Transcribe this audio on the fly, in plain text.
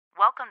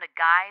Welcome to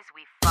Guys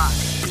We Fuck,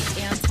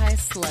 the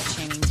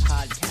anti-slut-shaming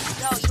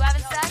podcast. Yo, you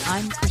having sex?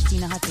 I'm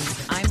Christina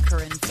Hutchinson. I'm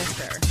Corinne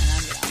Fisher. And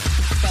I'm gonna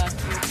fuck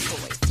your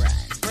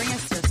boyfriend. Bring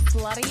us your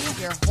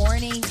slutty, your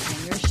horny,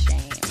 and your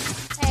shame.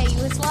 Hey,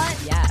 you a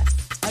slut? Yes.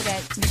 Okay.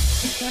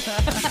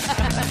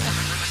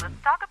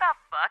 Let's talk about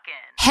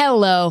fucking.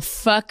 Hello,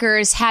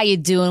 fuckers. How you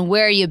doing?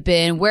 Where you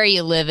been? Where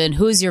you living?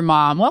 Who's your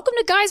mom? Welcome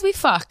to Guys We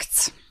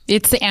Fucked.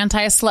 It's the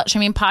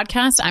anti-slut-shaming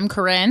podcast. I'm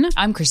Corinne.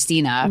 I'm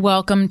Christina.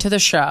 Welcome to the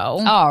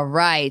show. All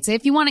right. So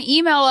if you want to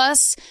email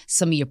us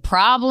some of your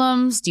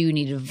problems, do you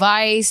need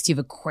advice? Do you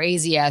have a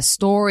crazy-ass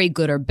story,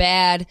 good or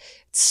bad?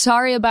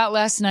 Sorry about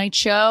last night's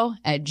show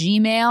at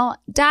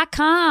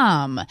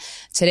gmail.com.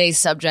 Today's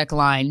subject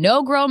line,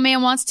 no grown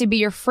man wants to be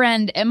your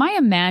friend. Am I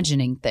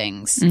imagining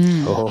things?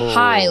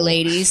 Hi,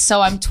 ladies. So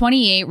I'm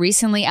 28,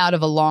 recently out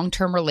of a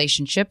long-term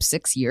relationship,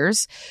 6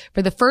 years.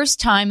 For the first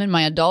time in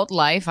my adult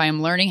life, I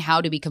am learning how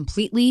to be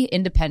completely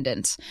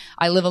independent.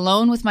 I live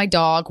alone with my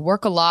dog,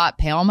 work a lot,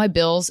 pay all my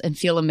bills, and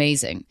feel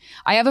amazing.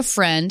 I have a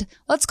friend.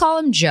 Let's call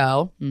him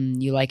Joe.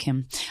 You like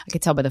him. I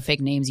could tell by the fake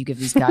names you give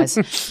these guys.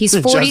 He's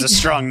 40. Joe's a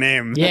strong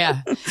name.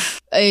 Yeah.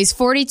 He's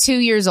 42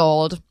 years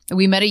old.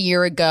 We met a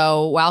year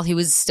ago while he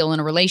was still in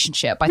a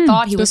relationship. I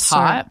thought he was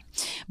hot,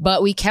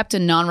 but we kept a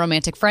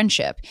non-romantic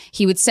friendship.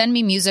 He would send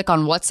me music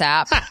on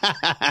WhatsApp.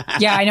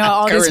 Yeah, I know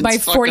all this. My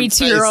Corinne's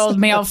 42-year-old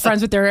male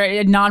friends with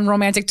their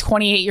non-romantic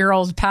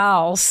 28-year-old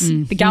pals,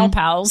 the gal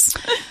pals.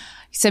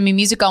 He sent me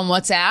music on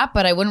WhatsApp,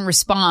 but I wouldn't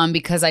respond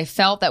because I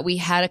felt that we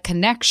had a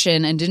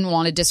connection and didn't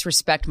want to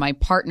disrespect my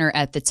partner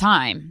at the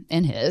time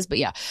and his. But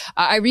yeah,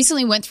 I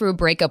recently went through a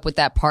breakup with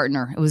that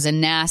partner. It was a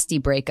nasty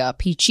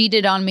breakup. He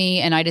cheated on me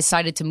and I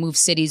decided to move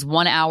cities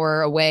 1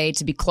 hour away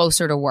to be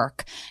closer to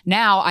work.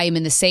 Now I am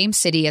in the same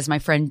city as my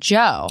friend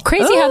Joe.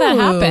 Crazy how that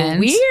happened.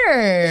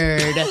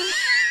 Weird.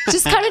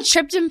 Just kind of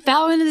tripped and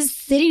fell into the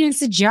city next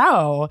to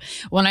Joe.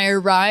 When I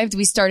arrived,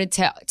 we started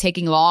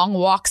taking long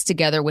walks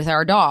together with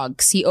our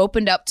dogs. He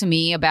opened up to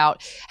me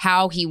about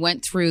how he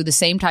went through the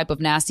same type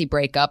of nasty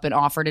breakup and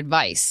offered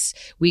advice.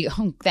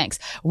 Thanks.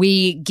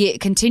 We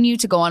continue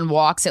to go on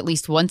walks at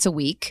least once a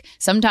week.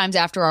 Sometimes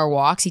after our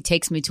walks, he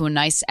takes me to a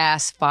nice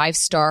ass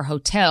 5-star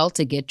hotel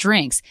to get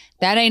drinks.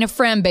 That ain't a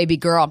friend, baby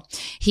girl.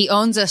 He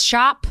owns a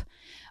shop.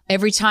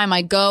 Every time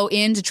I go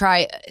in to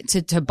try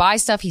to buy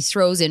stuff, he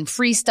throws in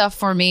free stuff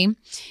for me.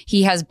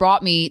 He has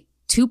brought me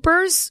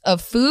tupers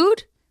of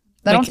food.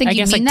 I don't think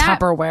you mean that.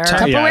 Tupperware.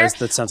 Yeah,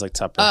 that sounds like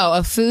Tupperware. Oh,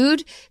 of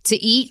food to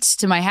eat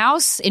to my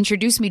house,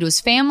 introduced me to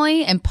his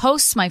family, and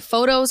posts my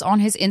photos on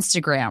his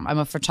Instagram. I'm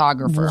a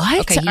photographer. What?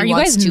 Okay, Are you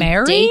guys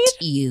married?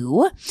 Date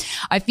you.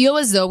 I feel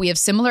as though we have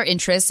similar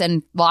interests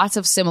and lots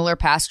of similar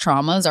past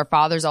traumas. Our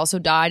fathers also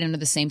died under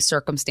the same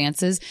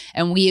circumstances,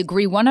 and we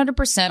agree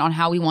 100% on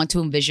how we want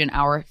to envision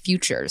our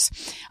futures.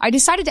 I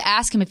decided to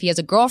ask him if he has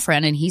a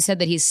girlfriend, and he said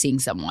that he's seeing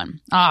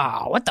someone.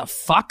 What the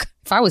fuck?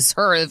 If I was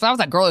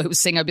that girl who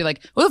was singing, I'd be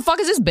like, who the fuck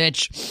is this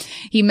bitch?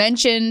 He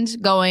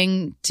mentioned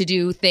going to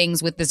do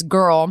things with this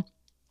girl,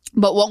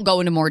 but won't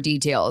go into more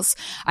details.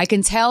 I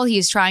can tell he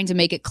is trying to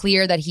make it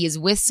clear that he is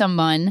with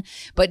someone,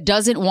 but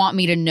doesn't want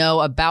me to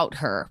know about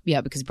her.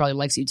 Yeah, because he probably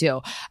likes you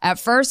too.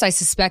 At first, I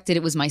suspected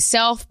it was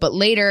myself, but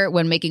later,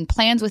 when making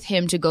plans with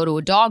him to go to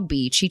a dog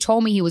beach, he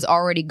told me he was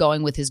already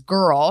going with his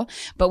girl,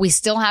 but we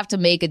still have to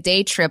make a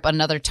day trip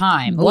another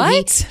time.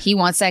 What? He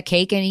wants that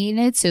cake and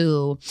eating it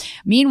too.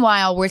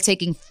 Meanwhile, we're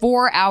taking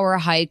 4-hour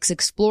hikes,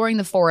 exploring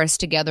the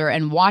forest together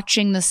and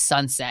watching the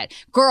sunset.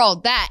 Girl,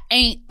 that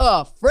ain't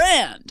a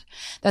friend.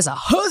 That's a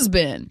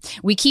husband.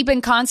 We keep in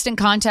constant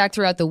contact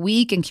throughout the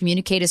week and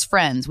communicate as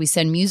friends. We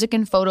send music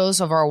and photos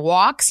of our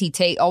walks.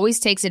 He always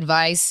takes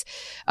advice.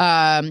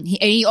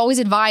 He always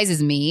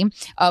advises me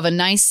of a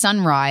nice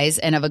sunrise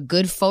and of a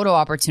good photo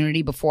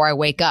opportunity before I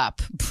wake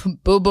up.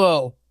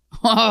 Boo-boo.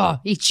 Oh,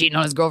 he's cheating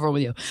on his girlfriend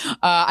with you.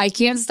 I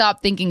can't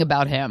stop thinking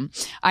about him.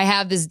 I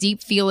have this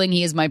deep feeling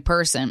he is my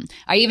person.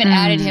 I even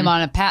added him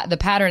on the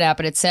pattern app,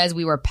 and it says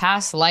we were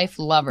past life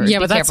lovers. Yeah,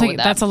 but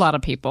that's a lot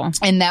of people.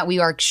 And that we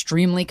are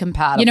extremely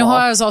compatible. You know who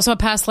I was also a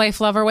past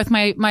life lover with?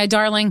 My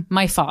darling,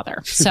 my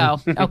father.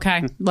 So,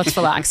 okay, let's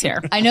relax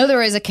here. I know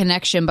there is a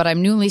connection, but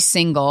I'm newly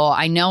single.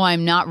 I know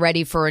I'm not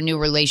ready for a new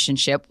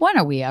relationship. When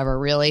are we ever,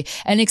 really?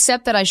 And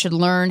accept that I should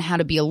learn how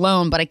to be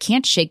alone, but I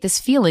can't shake this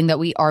feeling that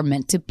we are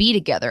meant to be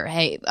together.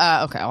 Hey,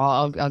 okay,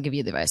 well, I'll give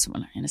you the advice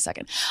in a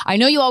second. I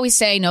know you always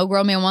say no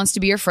grown man wants to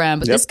be your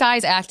friend, but this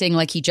guy's acting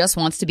like he just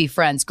wants to be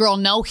friends. Girl,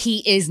 no, he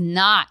is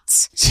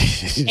not.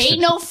 Ain't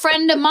no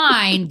friend of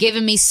mine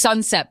giving me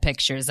sunset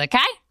pictures, okay?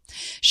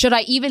 Should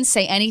I even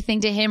say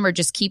anything to him or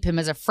just keep him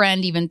as a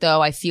friend, even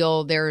though I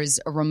feel there's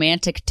a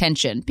romantic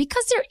tension?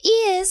 Because there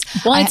is.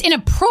 Well, it's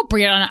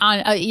inappropriate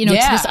on to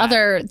this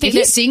other thing. If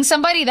he's seeing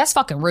somebody, that's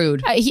fucking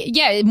rude. I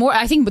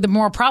think the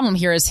more problem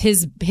here is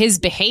his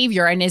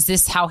behavior, and is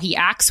this how he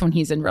acts when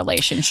he's in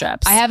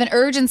relationships? I have an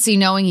urgency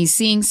knowing he's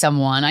seeing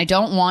someone. I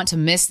don't want to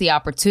miss the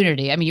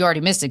opportunity. I mean, you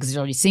already missed it because you're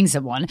already seeing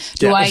someone.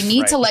 Do I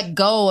need to let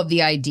go of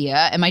the idea?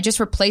 Am I just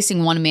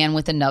replacing one man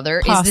with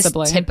another?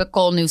 Possibly. Is this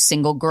typical new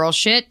single girl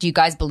shit? Do you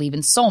guys believe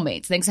in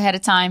soulmates? Thanks ahead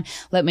of time.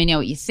 Let me know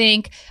what you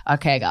think.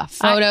 Okay, I got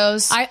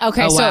photos.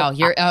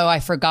 I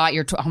forgot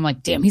I'm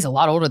like, damn, he's a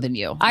lot older than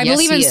you. I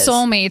believe in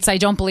soulmates. I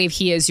don't believe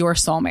he is your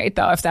soulmate,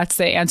 though, if that's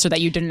the answer that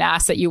you didn't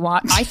ask that you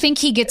want. I think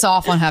he gets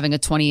off on having a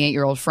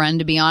 28-year-old friend,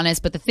 to be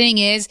honest. But the thing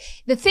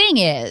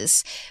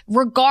is,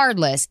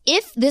 regardless,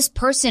 if this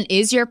person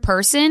is your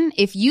person,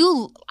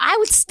 I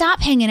would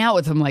stop hanging out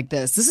with him like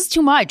this. This is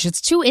too much.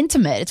 It's too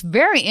intimate. It's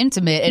very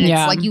intimate. And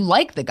it's like you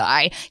like the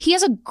guy. He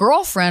has a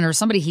girlfriend or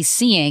somebody he's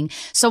seeing.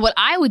 So what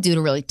I would do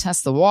to really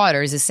test the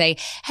waters is say,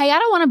 hey, I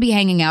don't want to be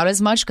hanging out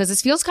as much because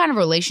this feels kind of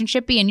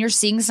relationshipy and you're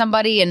seeing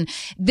somebody and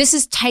this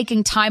is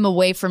taking time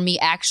away from me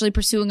actually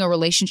pursuing a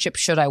relationship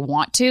should I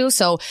want to.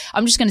 So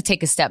I'm just going to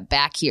take a step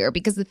back here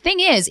because the thing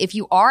is, if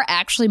you are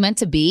actually meant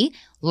to be,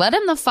 let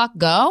him the fuck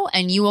go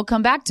and you will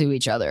come back to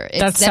each other.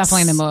 That's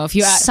definitely the move.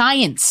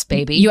 Science,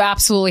 baby. You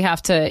absolutely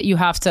have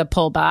to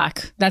pull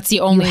back. That's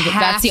the only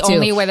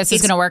way this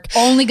is going to work.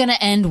 Only going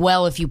to end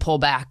well if you pull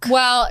back.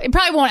 Well, it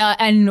probably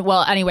won't end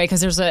well anyway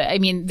because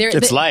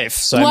it's life.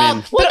 So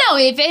no,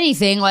 if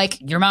anything, like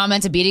your mom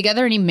meant to be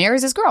together and he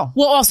marries his girl.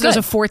 Well, also there's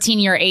a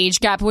 14-year age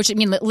gap, which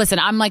listen,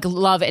 I'm like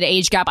love an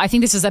age gap. I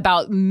think this is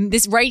about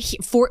this right here,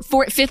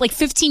 like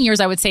 15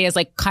 years I would say is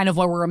like kind of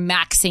where we're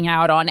maxing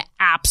out on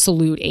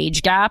absolute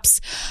age gaps.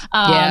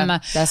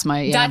 That's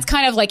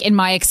kind of like in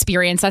my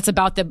experience. That's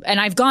about and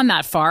I've gone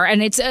that far,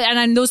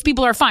 and those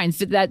people are fine.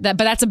 But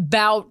that's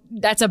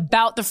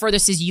about the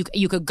furthest as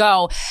you could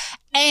go.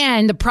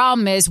 And the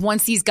problem is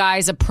once these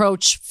guys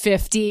approach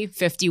 50,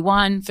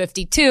 51,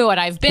 52, and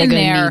I've been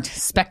there, need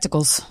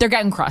spectacles. They're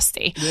getting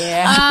crusty.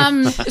 Yeah.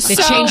 They're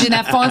changing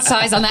that font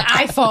size on the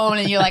iPhone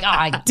and you're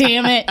like,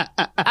 damn it.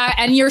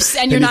 And you're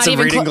not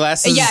even reading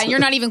glasses. Yeah, you're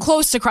not even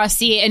close to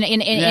crusty in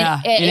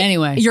any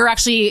way. You're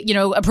actually,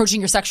 approaching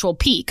your sexual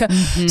peak.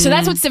 Mm-hmm. So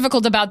that's what's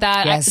difficult about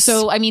that. Yes.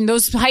 So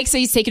those hikes that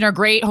he's taking are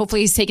great.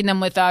 Hopefully he's taking them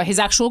with his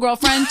actual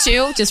girlfriend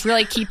too. Just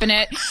really keeping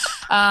it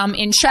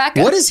in check.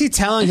 What is he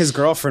telling his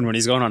girlfriend when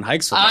he's going on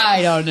hikes with her?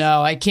 I don't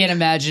know. I can't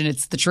imagine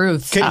it's the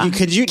truth.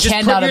 Could you just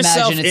cannot put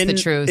yourself imagine it's the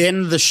truth.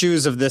 in the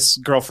shoes of this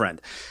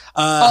girlfriend?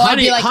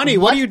 Honey,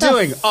 what are you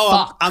doing?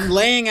 Fuck? I'm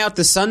laying out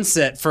the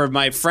sunset for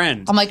my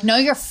friend. I'm like, no,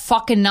 you're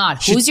fucking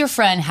not. Who's your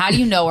friend? How do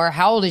you know her?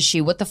 How old is she?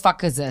 What the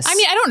fuck is this?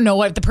 I don't know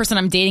what the person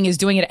I'm dating is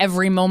doing at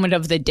every moment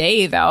of the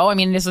day, though.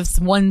 There's this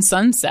one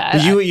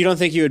sunset. You don't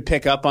think you would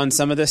pick up on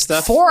some of this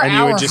stuff? 4 and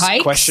hour you would just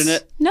hikes? question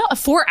it? No,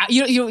 4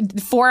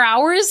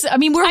 hours?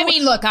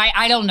 Look,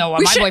 I don't know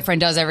what my boyfriend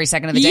does every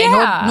second of the day,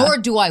 Yeah. nor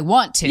do I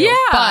want to.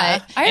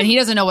 Yeah. And he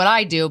doesn't know what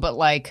I do, but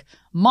like,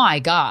 my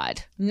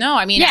God. No,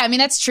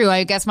 that's true.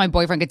 I guess my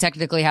boyfriend could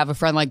technically have a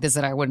friend like this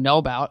that I wouldn't know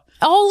about.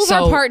 All of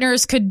our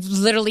partners could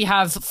literally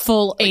have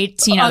full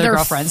 18 other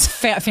girlfriends.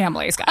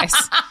 Families, guys.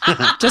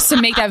 Just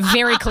to make that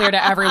very clear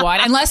to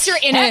everyone. Unless you're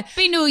in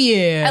Happy New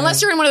Year.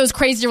 Unless you're in one of those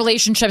crazy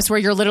relationships where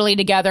you're literally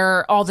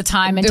together all the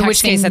time and in texting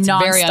which case that's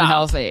nonstop. very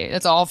unhealthy.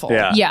 That's awful.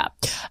 Yeah.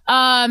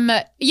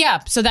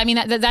 So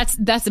that's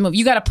the move.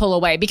 You got to pull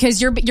away because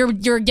you're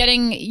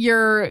getting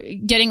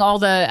all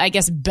the, I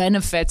guess,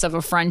 benefits of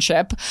a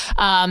friendship.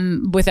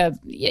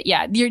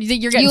 You're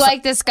getting you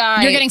like this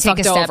guy. You're getting take fucked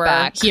a step over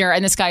back here,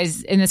 and this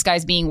guy's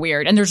being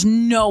weird. And there's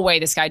no way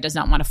this guy does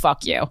not want to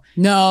fuck you.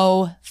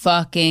 No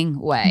fucking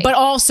way. But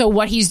also,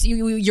 what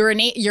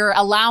you're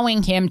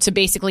allowing him to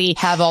basically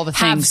have all the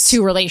things, have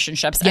two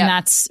relationships, and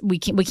that's we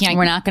can't.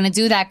 We're not going to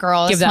do that,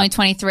 girl. It's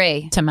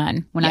 2023 to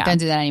men. We're not going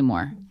to do that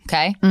anymore.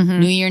 Okay. Mm-hmm.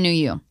 New year, new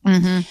you.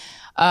 Mm-hmm.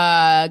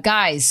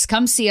 Guys,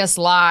 come see us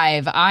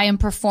live. I am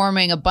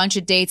performing a bunch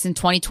of dates in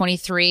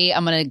 2023.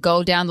 I'm going to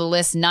go down the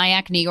list.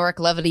 Nyack, New York,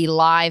 Levity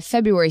Live,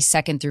 February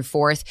 2nd through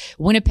 4th.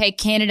 Winnipeg,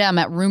 Canada, I'm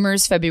at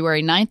Rumors,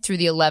 February 9th through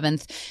the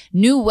 11th.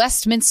 New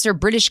Westminster,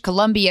 British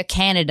Columbia,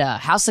 Canada,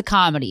 House of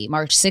Comedy,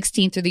 March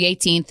 16th through the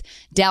 18th.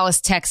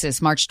 Dallas,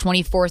 Texas, March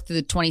 24th through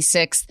the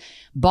 26th.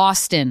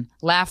 Boston,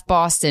 Laugh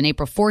Boston,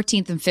 April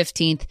 14th and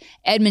 15th.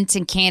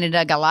 Edmonton,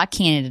 Canada, got a lot of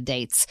Canada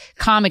dates.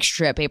 Comic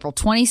Strip, April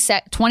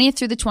 20th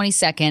through the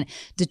 22nd.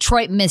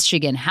 Detroit,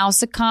 Michigan,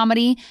 House of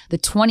Comedy, the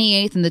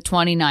 28th and the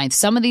 29th.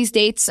 Some of these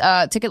dates,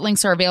 ticket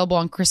links are available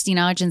on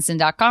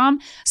ChristinaHutchinson.com.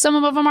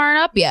 Some of them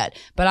aren't up yet,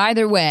 but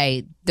either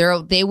way,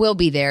 they will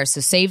be there.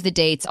 So save the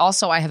dates.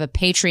 Also, I have a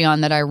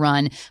Patreon that I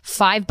run.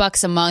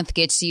 $5 a month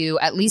gets you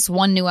at least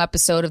one new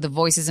episode of The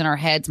Voices in Our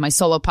Heads, my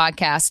solo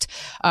podcast,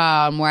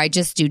 where I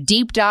just do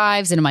deep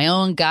dives into my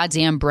own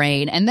goddamn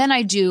brain. And then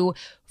I do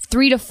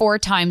 3 to 4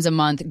 times a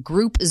month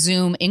group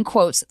Zoom, in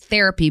quotes,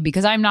 therapy,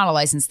 because I'm not a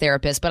licensed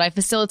therapist, but I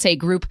facilitate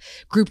group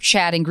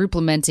chatting, group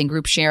lamenting,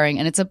 group sharing.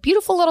 And it's a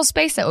beautiful little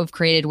space that we've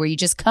created where you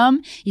just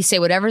come, you say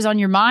whatever's on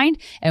your mind,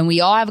 and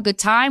we all have a good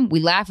time. We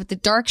laugh at the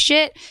dark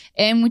shit,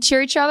 and we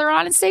cheer each other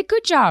on and say,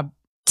 good job.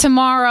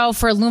 tomorrow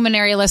for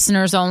Luminary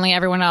listeners only.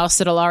 Everyone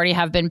else, it'll already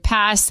have been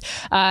passed.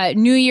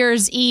 New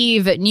Year's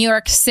Eve, New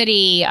York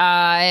City.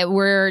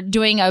 We're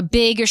doing a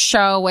big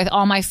show with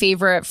all my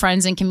favorite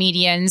friends and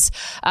comedians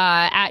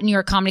at New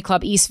York Comedy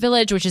Club East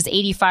Village, which is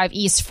 85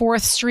 East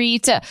 4th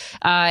Street.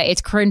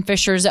 It's Corinne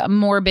Fisher's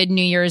Morbid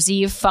New Year's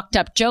Eve, fucked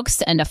up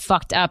jokes and a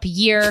fucked up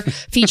year,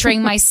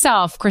 featuring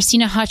myself,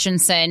 Christina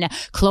Hutchinson,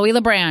 Chloe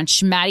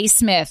LeBranch, Maddie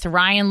Smith,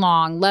 Ryan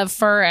Long, Lev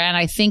Fur, and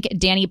I think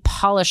Danny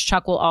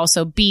Polishchuk will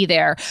also be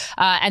there.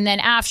 And then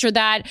after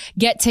that,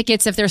 get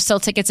tickets if there's still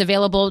tickets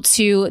available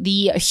to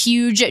the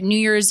huge New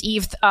Year's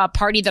Eve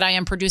party that I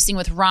am producing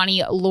with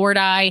Ronnie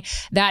Lordi.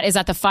 That is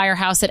at the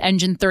Firehouse at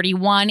Engine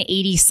 31,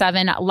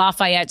 87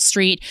 Lafayette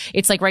Street.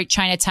 It's like right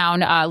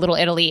Chinatown, Little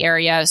Italy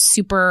area.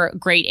 Super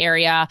great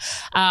area.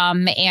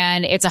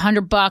 And it's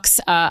 $100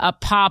 a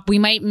pop. We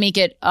might make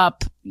it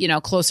up,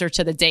 closer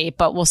to the date,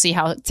 but we'll see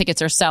how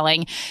tickets are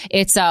selling.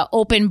 It's a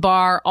open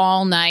bar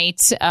all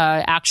night,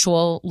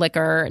 actual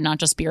liquor, not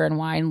just beer and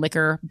wine,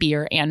 liquor,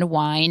 beer and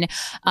wine,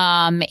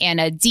 and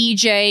a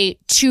DJ,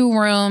 2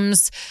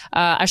 rooms,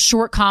 a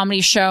short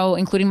comedy show,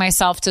 including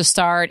myself to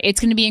start.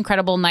 It's going to be an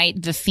incredible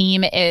night. The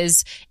theme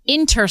is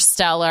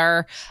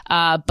Interstellar,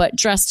 but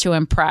dressed to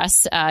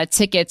impress.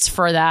 Tickets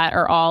for that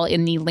are all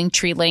in the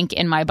Linktree link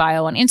in my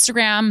bio on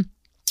Instagram.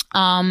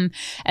 And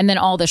then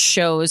all the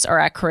shows are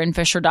at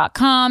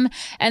CorinneFisher.com.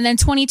 And then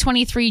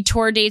 2023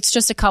 tour dates,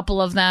 just a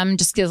couple of them,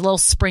 just get a little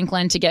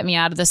sprinkling to get me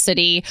out of the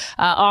city.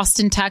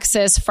 Austin,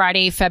 Texas,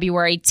 Friday,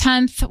 February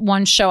 10th,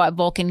 1 show at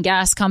Vulcan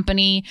Gas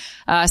Company.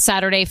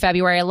 Saturday,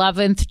 February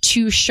 11th,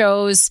 2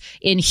 shows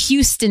in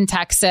Houston,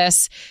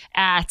 Texas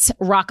at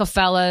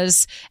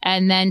Rockefeller's.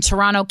 And then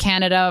Toronto,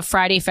 Canada,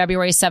 Friday,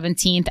 February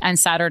 17th and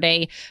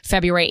Saturday,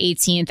 February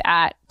 18th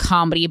at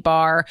Comedy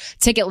Bar.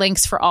 Ticket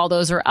links for all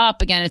those are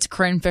up. Again, it's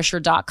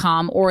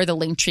CorinneFisher.com or the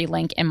Linktree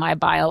link in my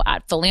bio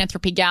at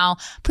Philanthropy Gal.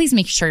 Please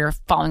make sure you're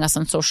following us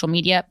on social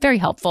media. Very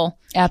helpful.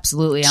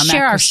 Absolutely. I'm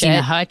Share at our Christina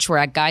shit. Hutch. We're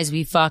at Guys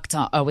We Fucked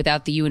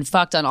without the U and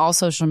fucked on all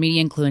social media,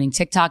 including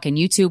TikTok and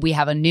YouTube. We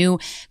have a new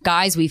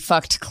Guys We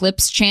Fucked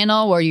Clips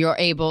channel where you're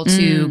able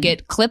to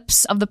get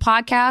clips of the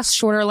podcast,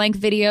 shorter length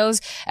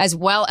videos, as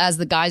well as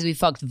the Guys We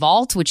Fucked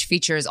Vault, which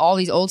features all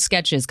these old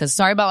sketches. Because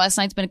Sorry About Last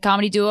Night's been a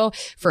comedy duo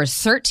for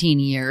 13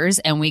 years,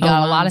 and we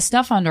got a lot of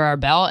stuff under our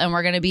belt, and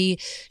we're going to be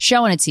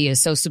showing it to you.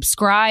 So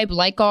subscribe,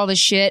 like all the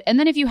shit. And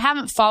then if you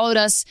haven't followed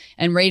us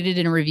and rated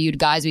and reviewed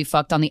Guys We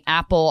Fucked on the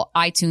Apple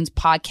iTunes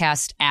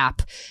podcast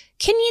app,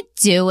 can you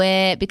do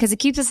it? Because it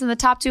keeps us in the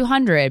top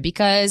 200,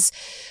 because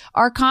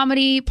our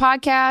comedy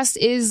podcast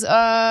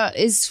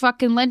is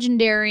fucking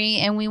legendary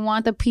and we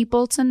want the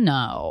people to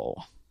know.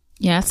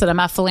 Yes, and I'm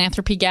at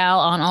Philanthropy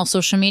Gal on all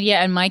social media,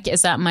 and Mike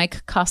is at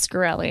Mike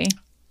Coscarelli.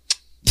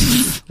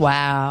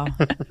 Wow.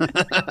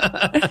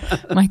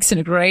 Mike's in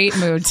a great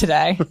mood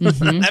today.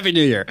 Happy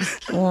New Year.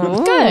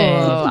 Good.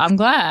 I'm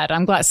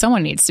glad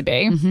someone needs to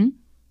be.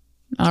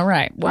 All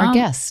right. Well,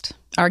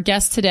 Our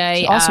guest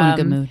today, Also in a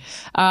good mood.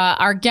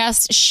 Our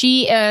guest,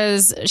 she's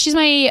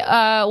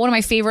my one of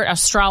my favorite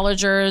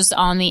astrologers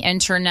on the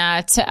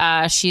internet.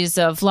 She's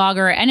a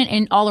vlogger and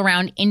an all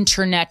around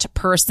internet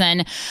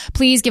person.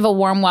 Please give a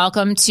warm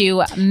welcome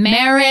to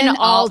Maren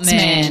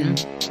Altman.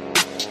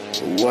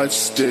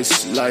 What's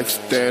this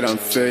life that I'm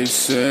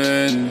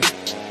facing?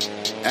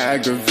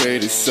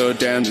 Aggravated, so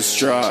damn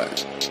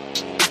distraught.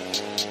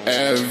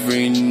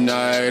 Every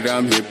night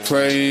I'm here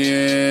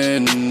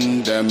praying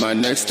that my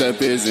next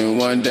step isn't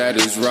one that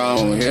is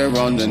wrong. Here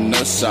on the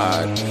north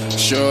side,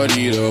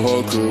 shorty, the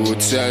whole crew will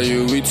tell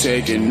you we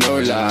taking no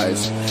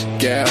lies.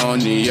 Get on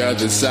the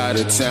other side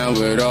of town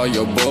with all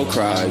your bull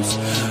cries.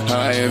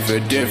 I am for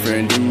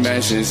different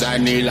dimensions, I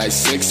need like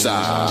 6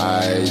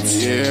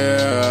 sides.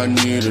 Yeah, I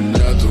need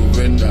another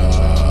window.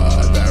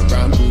 That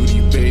round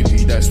booty,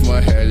 baby, that's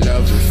one hell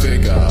of a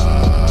figure.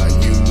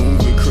 You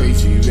moving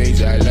crazy,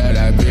 rage, I love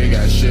that big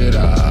ass shit.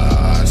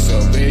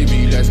 So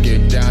baby, let's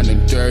get down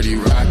and dirty,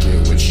 rock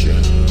it with you.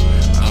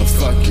 I'm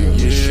fucking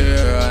with you.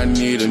 Yeah, I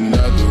need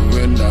another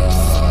window.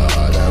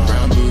 That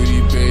round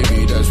booty,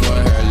 baby, that's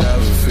one hell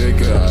of a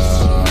figure.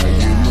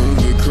 You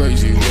moving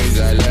crazy, rage,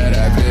 I love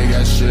that big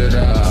ass shit.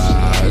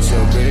 So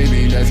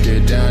baby, let's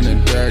get down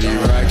and dirty,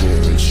 rock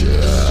it with you.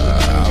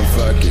 I'm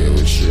fucking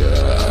with you.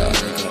 I'm on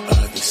the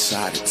other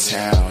side of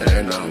town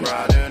and I'm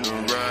riding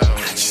around.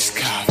 I just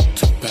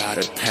got about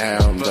a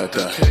pound, but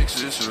the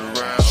pigs is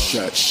around.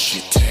 Shut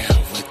shit down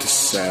with the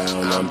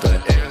sound. I'm the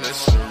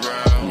illest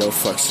around. No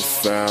fucks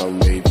are found,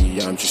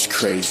 maybe I'm just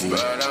crazy.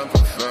 But I'm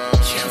profound.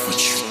 Yeah, what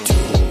you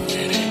doing with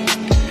it?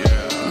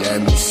 Yeah.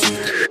 Let me see.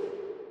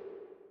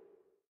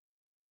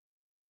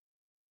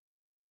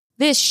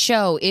 This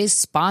show is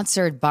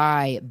sponsored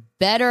by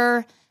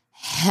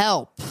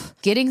BetterHelp.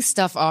 Getting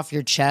stuff off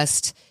your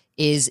chest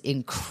is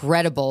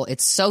incredible.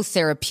 It's so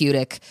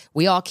therapeutic.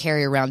 We all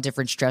carry around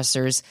different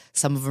stressors.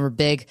 Some of them are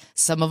big,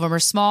 some of them are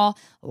small.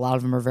 A lot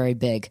of them are very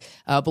big.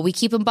 But we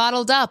keep them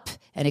bottled up,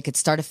 and it could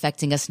start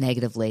affecting us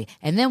negatively.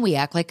 And then we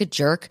act like a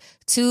jerk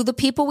to the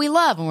people we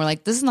love. And we're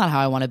like, this is not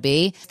how I want to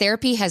be.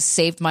 Therapy has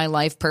saved my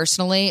life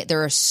personally.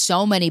 There are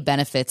so many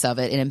benefits of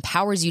it. It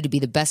empowers you to be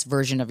the best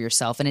version of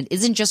yourself. And it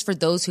isn't just for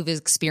those who've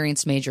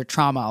experienced major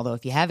trauma. Although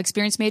if you have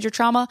experienced major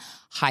trauma,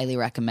 highly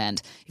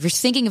recommend. If you're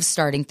thinking of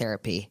starting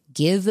therapy,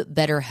 give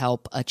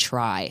BetterHelp a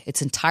try.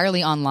 It's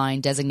entirely online,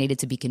 designated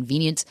to be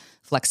convenient,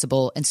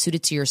 flexible, and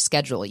suited to your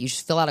schedule. You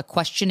just fill out a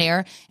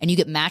questionnaire and you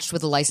get matched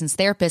with a licensed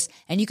therapist,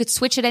 and you could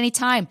switch at any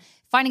time.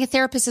 Finding a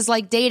therapist is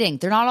like dating.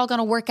 They're not all going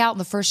to work out in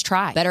the first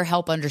try.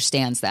 BetterHelp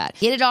understands that.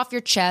 Get it off your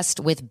chest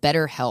with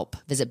BetterHelp.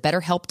 Visit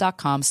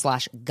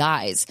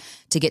betterhelp.com/guys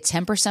to get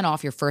 10%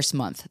 off your first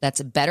month.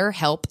 That's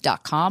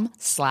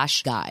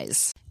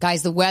betterhelp.com/guys.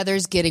 Guys, the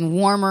weather's getting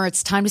warmer.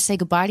 It's time to say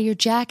goodbye to your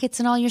jackets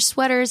and all your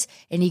sweaters,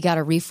 and you got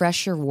to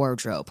refresh your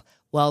wardrobe.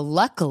 Well,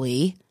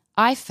 luckily,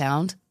 I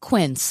found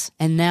Quince,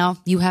 and now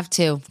you have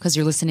too, because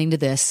you're listening to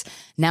this.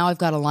 Now I've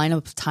got a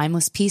lineup of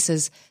timeless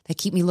pieces that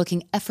keep me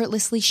looking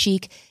effortlessly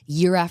chic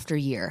year after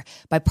year.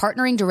 By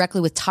partnering directly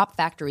with top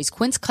factories,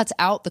 Quince cuts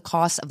out the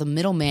cost of the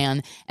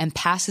middleman and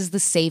passes the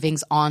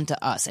savings on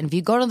to us. And if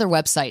you go to their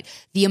website,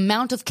 the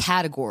amount of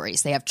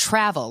categories, they have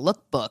travel,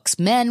 lookbooks,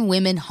 men,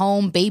 women,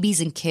 home,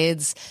 babies, and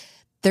kids.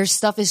 Their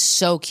stuff is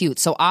so cute.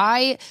 So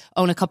I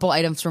own a couple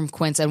items from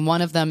Quince, and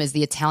one of them is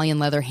the Italian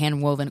leather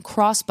hand-woven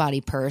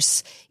crossbody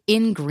purse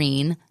in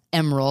green,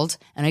 emerald,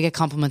 and I get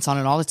compliments on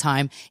it all the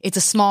time. It's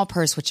a small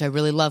purse, which I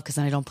really love because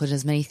then I don't put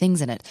as many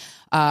things in it.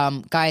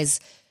 Guys,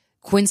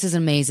 Quince is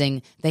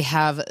amazing. They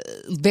have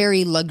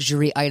very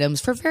luxury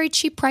items for very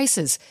cheap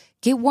prices.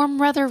 Get warm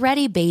weather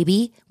ready,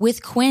 baby,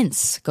 with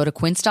Quince. Go to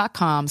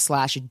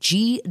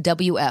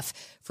quince.com/GWF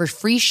for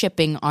free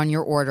shipping on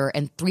your order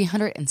and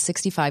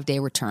 365-day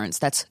returns.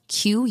 That's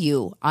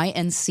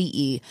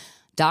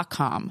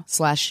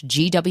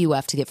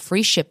QUINCE.com/GWF to get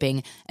free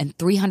shipping and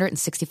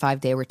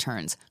 365-day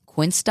returns.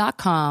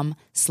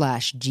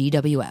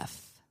 Quince.com/GWF.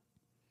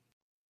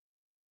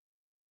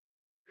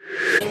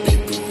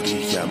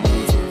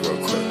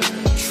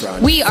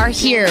 We are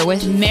here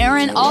with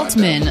Maren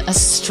Altman,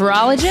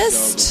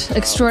 astrologist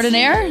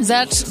extraordinaire.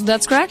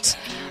 That's correct?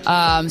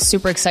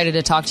 Super excited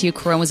to talk to you.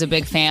 Corinne was a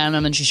big fan,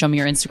 and then she showed me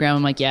your Instagram.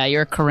 I'm like, yeah,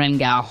 you're a Corinne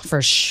gal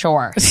for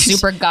sure.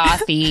 Super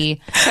gothy,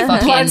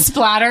 Blood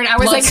splattered. I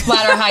was blood like,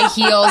 splatter, high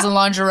heels and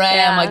lingerie.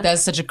 Yeah. I'm like,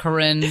 that's such a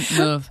Corinne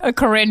move. a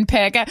Corinne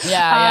pick.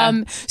 Yeah.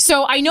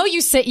 So I know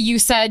you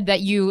said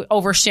that you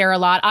overshare a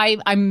lot.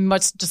 I'm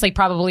much just like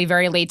probably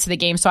very late to the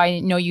game, so I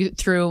know you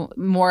through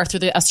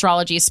the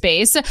astrology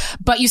space.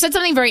 But you said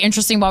something very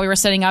interesting while we were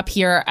setting up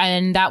here,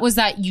 and that was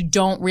that you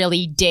don't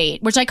really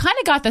date, which I kind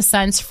of got the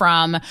sense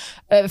from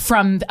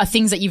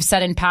things that you've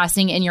said in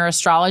passing in your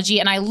astrology.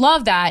 And I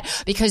love that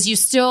because you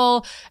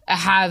still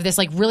have this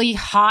like really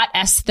hot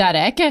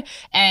aesthetic,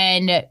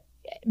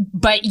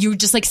 but you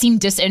just like seem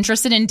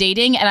disinterested in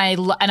dating. And I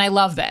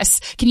love this.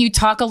 Can you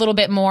talk a little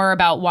bit more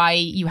about why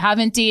you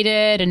haven't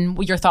dated and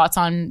your thoughts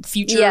on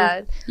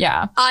future?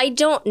 Yeah. I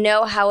don't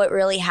know how it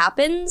really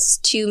happens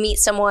to meet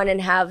someone and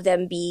have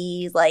them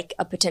be like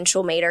a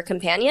potential mate or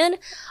companion.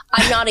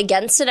 I'm not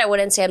against it. I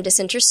wouldn't say I'm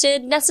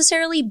disinterested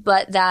necessarily,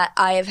 but that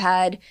I have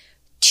had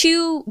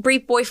 2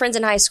 brief boyfriends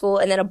in high school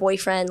and then a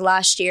boyfriend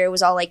last year. It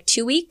was all like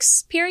 2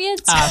 weeks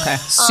periods. Okay.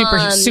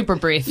 Super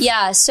brief.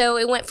 Yeah. So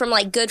it went from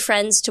like good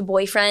friends to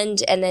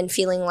boyfriend, and then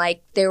feeling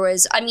like there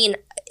was,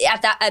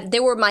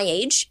 they were my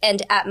age,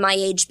 and at my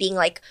age being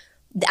like,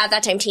 at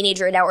that time,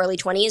 teenager and now early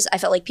 20s, I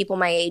felt like people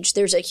my age,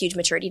 there's a huge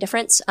maturity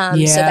difference. So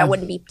that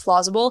wouldn't be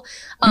plausible.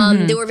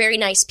 They were very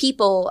nice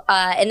people.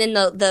 And then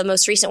the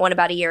most recent one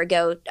about a year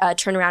ago,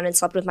 turned around and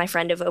slept with my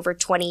friend of over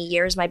 20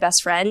 years, my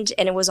best friend.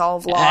 And it was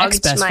all vlogged.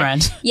 Ex-best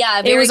friend. Yeah,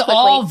 It very was quickly.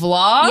 all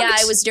vlogged? Yeah,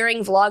 it was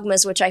during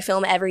Vlogmas, which I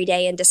film every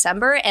day in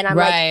December. And I'm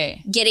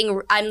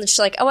I'm just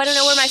like, oh, I don't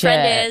know where my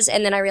friend is.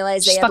 And then I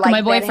realized they had fucking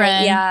like my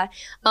boyfriend. Yeah.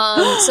 So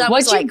that was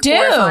What'd like you do?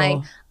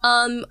 horrifying.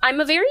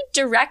 I'm a very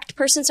direct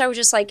person, so I was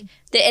just like,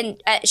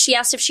 she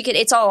asked if she could.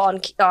 It's all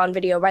on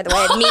video, by the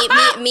way.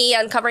 Me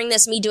uncovering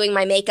this, me doing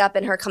my makeup,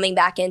 and her coming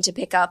back in to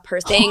pick up her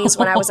things.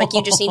 When I was like,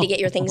 you just need to get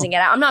your things and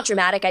get out. I'm not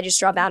dramatic. I just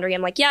draw a boundary.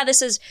 I'm like, yeah,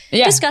 this is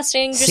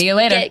disgusting. Just see you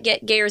later.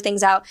 Get your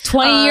things out.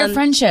 20-year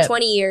friendship.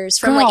 20 years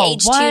from Girl, like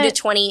age what? 2 to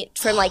 20,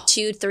 from like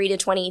 3 to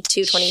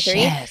 22, 23.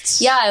 Shit.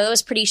 Yeah, it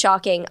was pretty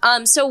shocking.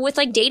 So with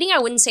like dating, I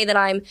wouldn't say that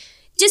I'm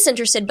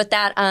disinterested, but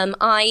that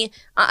I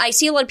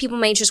see a lot of people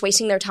my age just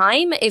wasting their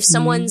time. If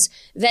someone's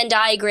Venn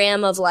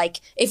diagram of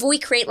like, if we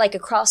create like a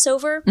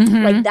crossover,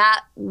 like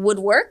that would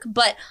work.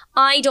 But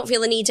I don't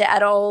feel the need to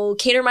at all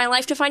cater my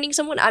life to finding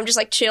someone. I'm just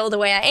like chill the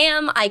way I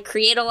am. I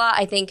create a lot.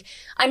 I think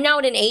I'm now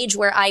at an age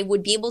where I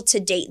would be able to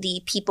date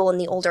the people in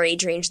the older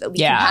age range that would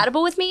be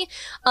compatible with me.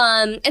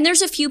 And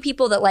there's a few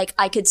people that like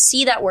I could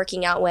see that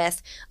working out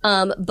with.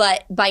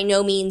 But by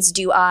no means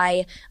do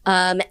I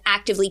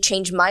actively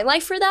change my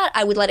life for that.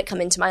 I would let it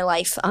come into my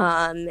life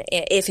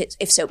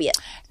if so be it.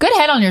 Good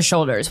head on your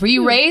shoulders. Were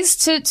you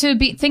raised to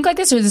think like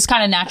this, or is this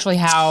kind of naturally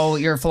how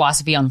your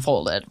philosophy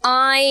unfolded?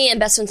 I am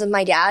best friends with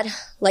my dad.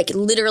 Like,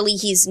 literally,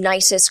 he's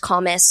nicest,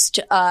 calmest,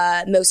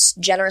 most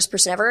generous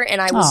person ever.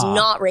 And I was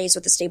not raised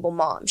with a stable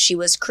mom. She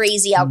was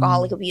crazy,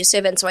 alcoholic,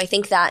 abusive. And so I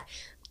think that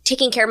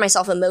taking care of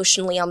myself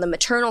emotionally on the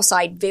maternal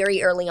side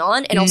very early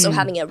on, and also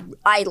having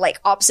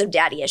opposite of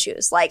daddy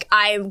issues. Like,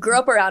 I grew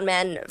up around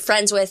men,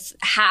 friends with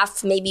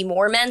half, maybe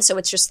more men. So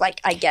it's just like,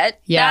 I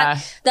get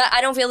that I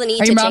don't feel the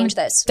need to change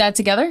this. Dad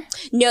together?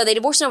 No, they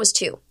divorced when I was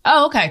 2.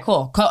 Oh, okay,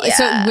 cool.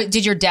 Yeah. So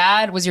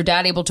was your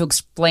dad able to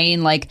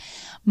explain, like,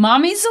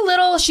 Mommy's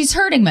she's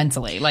hurting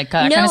mentally, like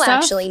that kind of stuff? No,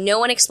 actually, no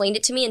one explained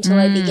it to me until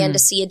I began to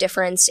see a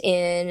difference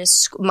in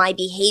my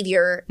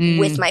behavior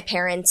with my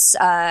parents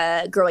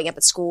growing up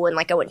at school. And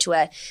like, I went to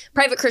a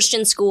private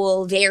Christian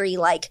school, very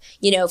like,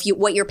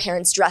 what your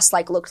parents dressed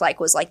like, looked like,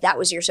 was like, that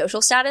was your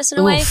social status in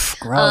a way.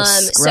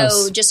 Gross.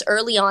 So just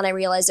early on, I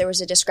realized there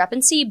was a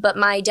discrepancy, but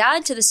my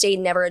dad to this day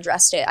never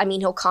addressed it. I mean,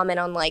 he'll comment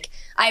on like,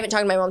 I haven't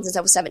talked to my mom since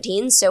I was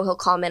 17. So he'll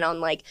comment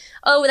on like,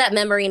 oh, that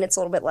memory. And it's a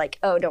little bit like,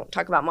 oh, don't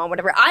talk about mom,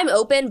 whatever. I'm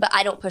open, but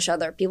I don't push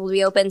other people to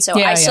be open. So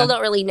I still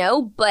don't really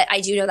know, but I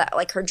do know that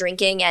like her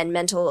drinking and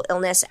mental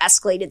illness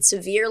escalated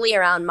severely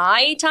around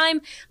my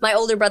time. My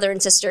older brother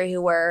and sister,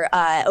 who were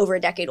over a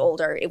decade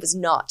older, it was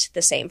not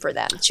the same for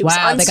them. She was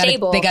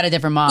unstable. They got a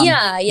different mom.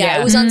 Yeah.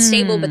 It was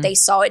unstable, but they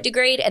saw it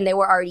degrade, and they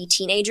were already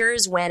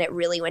teenagers when it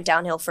really went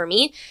downhill for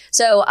me.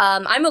 So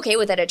I'm okay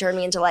with it. It turned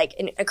me into like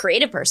a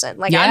creative person.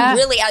 Like I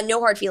had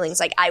no hard feelings.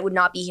 Like I would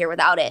not be here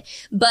without it.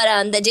 But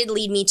that did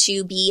lead me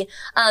to be,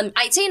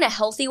 I'd say in a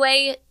healthy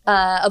way,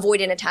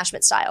 avoidant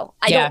attachment style.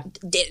 I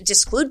don't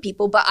disclude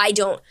people, but I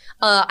don't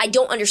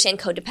understand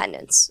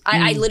codependence.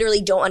 I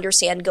literally don't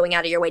understand going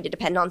out of your way to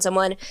depend on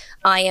someone.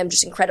 I am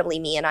just incredibly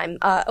me, and I'm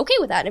okay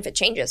with that. And if it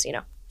changes,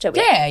 so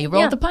you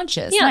roll the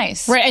punches. Yeah.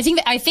 Nice. Right.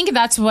 I think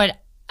that's what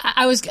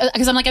I was,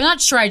 because I'm like, I'm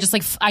not sure. I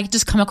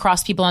just come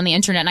across people on the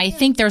internet, and I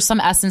think there's some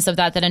essence of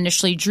that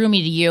initially drew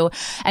me to you.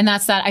 And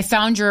that's that I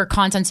found your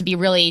content to be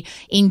really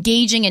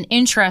engaging and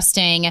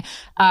interesting. Yet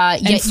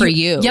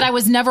I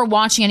was never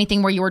watching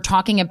anything where you were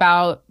talking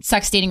about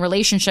sex, dating,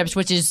 relationships,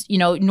 which is,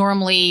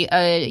 normally,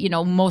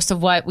 most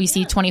of what we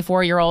see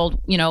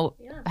 24-year-old,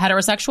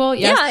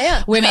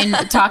 heterosexual women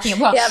talking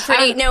about.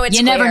 It's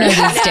you never know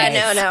these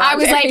days. No.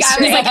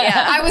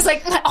 I was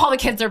like, all the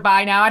kids are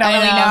bi now. I don't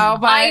really know.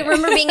 But I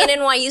remember being an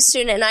NYU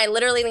student, and I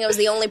literally think I was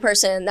the only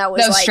person that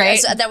was like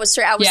straight. That was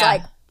straight. I was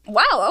like,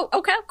 wow,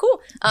 okay,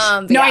 cool.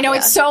 I know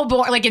it's so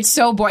boring. Like, it's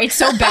so boring. It's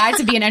so bad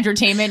to be in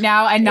entertainment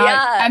now, and not.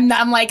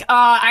 I'm like,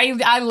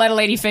 I let a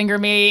lady finger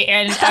me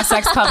in a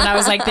sex club, and I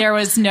was like,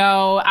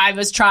 I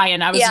was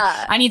trying.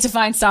 I need to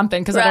find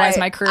something, because otherwise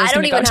my career is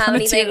going to go down the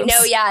tubes. I don't even have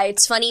anything. No,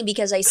 it's funny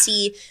because I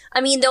see. I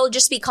mean, there'll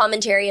just be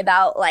commentary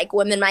about like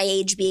women my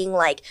age being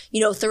like,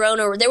 thrown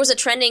over. There was a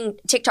trending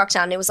TikTok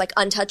sound. And it was like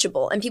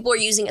untouchable, and people were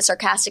using it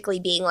sarcastically,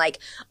 being like,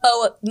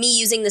 "Oh, me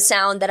using the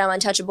sound that I'm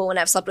untouchable when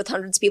I've slept with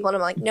hundreds of people," and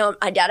I'm like, no,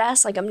 I dead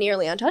ass, like I'm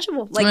nearly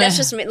untouchable. Like that's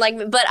just me. Like,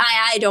 but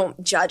I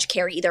don't judge,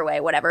 care either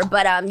way, whatever.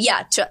 But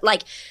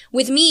like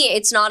with me,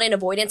 it's not an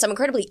avoidance. I'm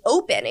incredibly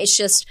open. It's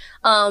just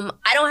I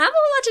don't have a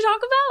whole lot to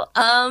talk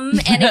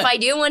about. And if I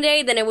do one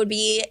day, then it would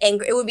be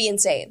angry. It would be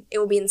insane.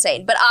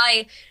 But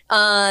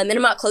and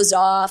I'm not closed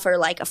off or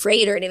like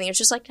afraid or anything. It's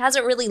just like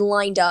hasn't really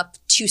lined up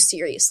too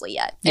seriously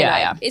yet.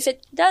 And if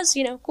it does,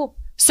 cool.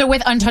 So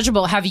with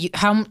Untouchable,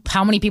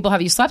 how many people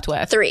have you slept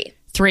with? 3.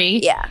 3?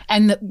 Yeah.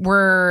 And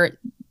were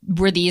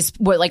these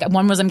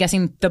one was, I'm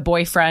guessing, the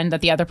boyfriend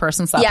that the other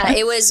person slept with? Yeah,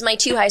 it was my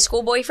 2 high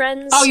school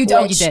boyfriends. Oh, you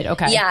did.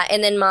 Okay. Yeah,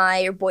 and then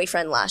my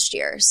boyfriend last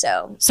year.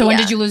 So when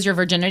did you lose your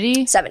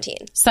virginity?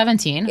 17.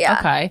 17. Yeah.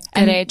 Okay.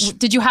 And age.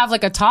 Did you have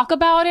like a talk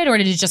about it, or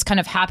did it just kind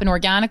of happen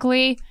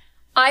organically?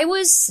 I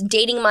was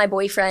dating my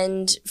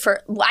boyfriend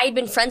I had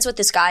been friends with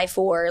this guy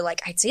for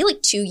like, I'd say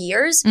like 2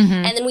 years. Mm-hmm.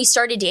 And then we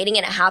started dating,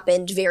 and it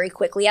happened very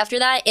quickly after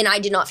that. And I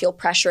did not feel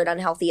pressured,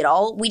 unhealthy at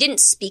all. We didn't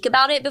speak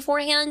about it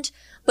beforehand,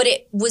 but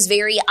it was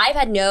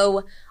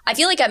I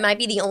feel like I might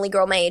be the only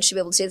girl my age to be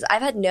able to say this.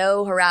 I've had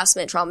no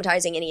harassment,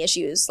 traumatizing, any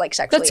issues like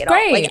sexually at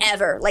all. Like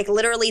ever. Like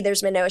literally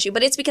there's been no issue.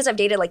 But it's because I've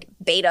dated like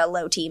beta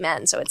low T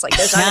men. So it's like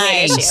there's not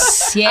an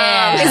issue.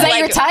 Yeah. Is that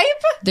your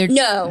type?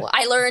 No.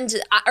 I learned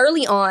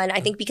early on,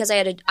 I think because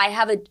I don't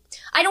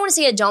want to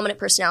say a dominant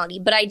personality,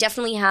 but I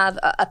definitely have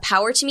a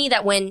power to me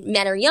that when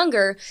men are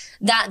younger,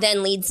 that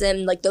then leads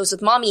them, like those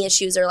with mommy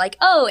issues are like,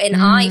 oh, and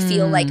I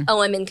feel like,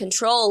 oh, I'm in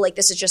control. Like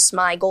this is just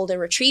my golden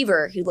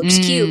retriever who looks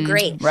cute.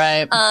 Great.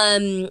 Right.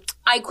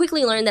 I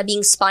quickly learned that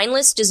being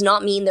spineless does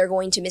not mean they're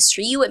going to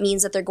mistreat you. It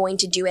means that they're going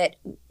to do it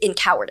in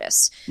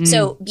cowardice.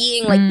 So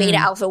being like beta,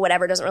 alpha,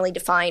 whatever doesn't really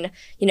define,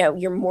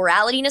 your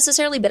morality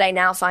necessarily. But I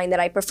now find that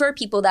I prefer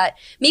people that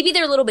maybe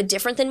they're a little bit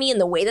different than me in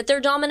the way that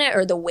they're dominant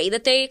or the way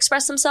that they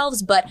express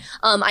themselves. But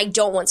I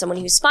don't want someone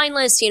who's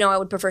spineless. I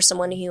would prefer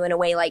someone who in a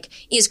way like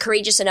is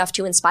courageous enough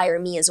to inspire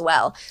me as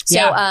well.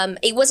 So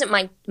it wasn't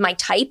my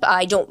type.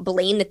 I don't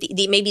blame that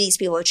maybe these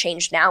people have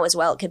changed now as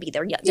well. It could be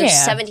they're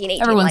 17,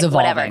 18, everyone's like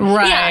evolving. whatever.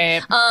 Right.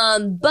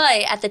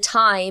 But at the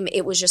time,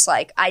 it was just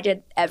like I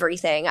did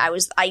everything. I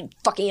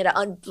fucking had to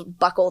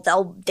unbuckle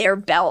their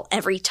belt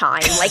every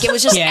time. Like it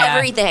was just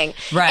everything.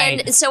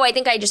 Right. And so I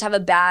think I just have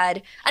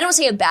I don't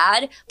say a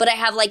bad, but I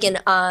have like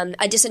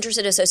a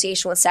disinterested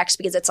association with sex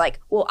because it's like,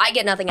 well, I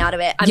get nothing out of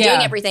it. I'm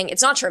doing everything.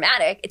 It's not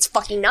traumatic. It's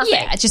fucking nothing.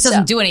 Yeah, it just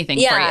doesn't do anything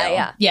for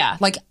you. Yeah.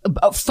 Like,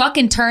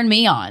 fucking turn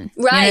me on.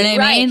 Right. You know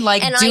what I mean?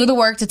 Like, and do the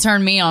work to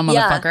turn me on,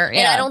 motherfucker.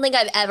 And I don't think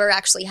I've ever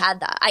actually had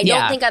that. I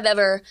don't think I've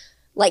ever,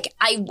 like,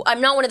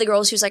 I'm not one of the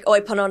girls who's like, oh, I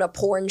put on a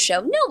porn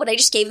show. No, but I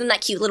just gave them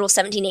that cute little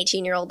 17,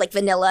 18-year-old, like,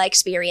 vanilla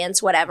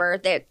experience, whatever.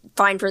 They're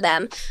fine for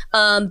them.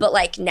 But,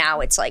 like, now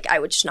it's like, I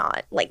would just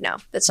not, like, no,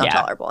 that's not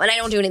tolerable. And I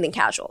don't do anything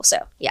casual. So,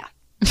 yeah.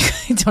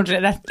 Don't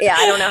do that. Yeah,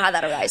 I don't know how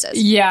that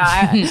arises.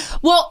 Yeah.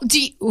 Well,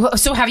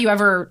 so have you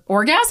ever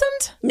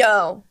orgasmed?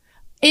 No.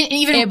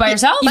 Even by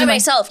yourself? By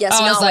myself, yes.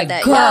 I was not like, with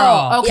it. girl,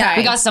 Yeah. okay.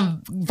 We got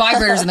some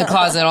vibrators in the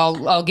closet.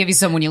 I'll give you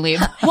some when you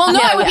leave. Well, no,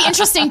 it would be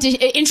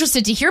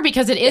interested to hear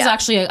because it is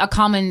actually a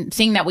common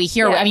thing that we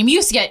hear. Yeah. I mean, we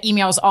used to get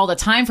emails all the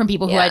time from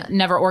people who had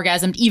never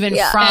orgasmed, even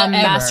from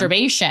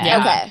masturbation. Yeah.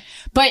 Okay.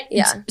 But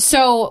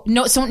so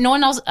no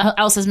one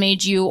else has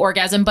made you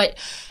orgasm. But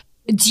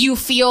do you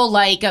feel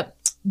like?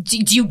 Do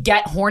you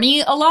get horny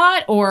a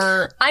lot,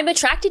 or? I'm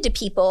attracted to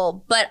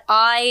people, but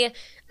I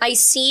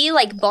see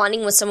like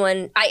bonding with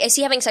someone. I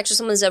see having sex with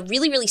someone is a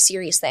really, really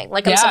serious thing.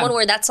 Like I'm someone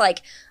where that's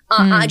like,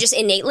 I just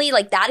innately,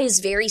 like that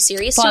is very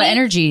serious to me. A lot of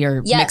energy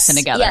you're mixing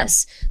together.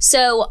 Yes.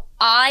 So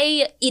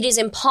it is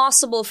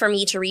impossible for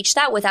me to reach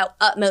that without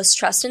utmost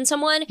trust in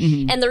someone.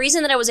 Mm-hmm. And the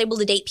reason that I was able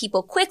to date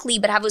people quickly,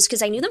 was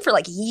because I knew them for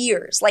like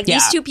years. Like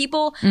these two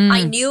people,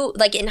 I knew,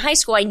 like in high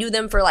school, I knew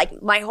them for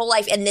like my whole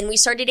life. And then we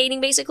started dating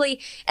basically.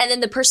 And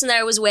then the person that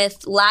I was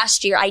with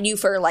last year, I knew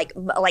for like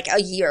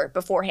a year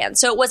beforehand.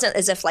 So it wasn't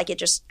as if like it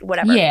just,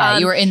 whatever. Yeah,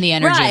 you were in the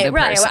energy of the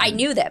person. I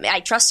knew them.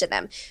 I trusted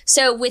them.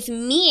 So with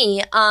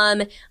me,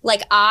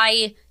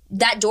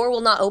 that door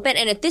will not open.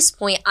 And at this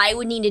point, I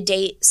would need to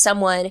date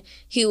someone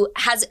who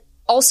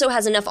also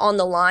has enough on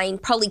the line,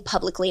 probably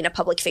publicly in a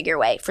public figure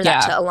way for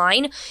that to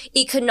align.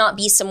 It could not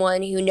be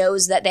someone who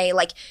knows that they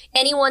like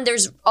anyone.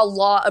 There's a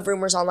lot of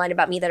rumors online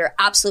about me that are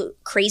absolute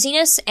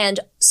craziness. And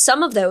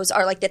some of those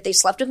are like that they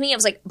slept with me. I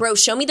was like, bro,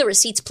 show me the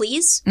receipts,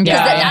 please. Because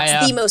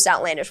that's the most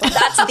outlandish one.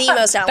 That's the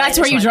most outlandish That's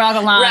where you draw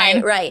the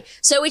line. Right.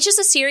 So it's just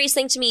a serious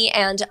thing to me.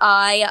 And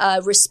I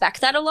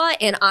respect that a lot.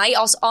 And I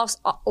also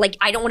like,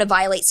 I don't want to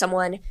violate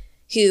someone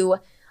who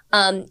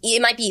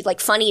it might be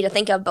like funny to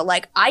think of, but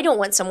like I don't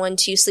want someone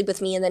to sleep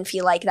with me and then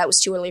feel like that was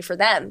too early for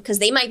them because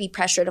they might be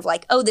pressured of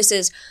like, oh, this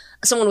is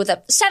someone with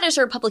a status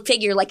or a public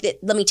figure, like that.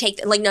 Let me take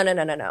that. Like,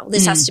 no.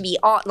 This has to be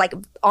like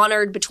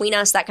honored between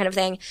us, that kind of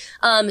thing.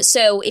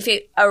 So if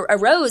it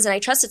arose and I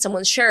trusted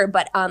someone, sure,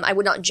 but I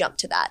would not jump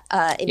to that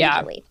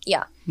immediately.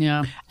 Yeah.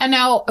 And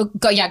now,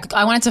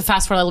 I wanted to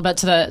fast forward a little bit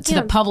to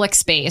the public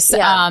space.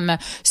 Yeah.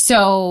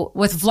 So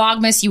with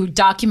Vlogmas, you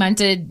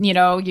documented,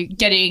 you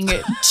getting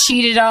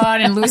cheated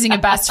on and losing a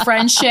best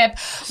friendship.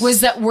 During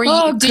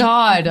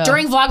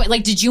Vlogmas,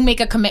 like, did you make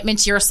a commitment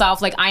to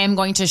yourself? Like, I am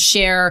going to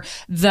share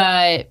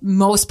the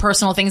most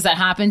personal things that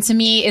happened to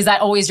me. Is that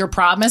always your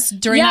promise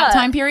during that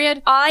time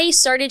period? I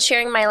started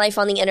sharing my life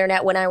on the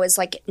internet when I was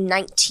like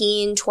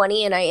 19,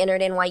 20, and I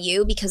entered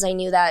NYU because I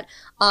knew that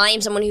I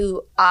am someone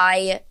who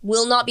I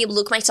will not be able to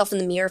look myself in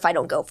the mirror if I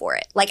don't go for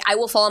it. Like, I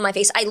will fall on my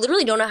face. I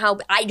literally don't know how.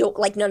 I don't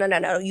like,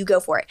 no, you go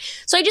for it.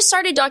 So I just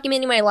started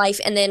documenting my life.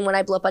 And then when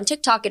I blew up on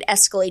TikTok, it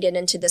escalated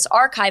into this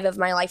archive of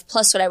my life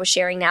plus what I was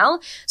sharing now.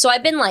 So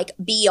I've been like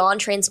beyond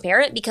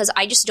transparent because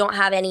I just don't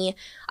have any.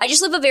 I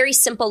just live a very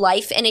simple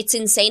life and it's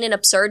insane and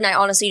absurd. And I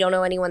honestly don't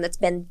know anyone that's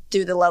been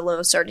through the level of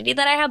absurdity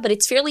that I have, but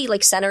it's fairly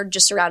like centered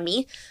just around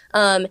me.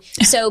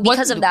 So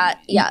because of that,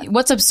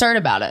 What's absurd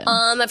about it?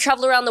 I've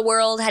traveled around the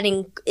world, had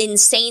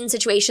insane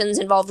situations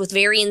involved with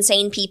very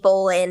insane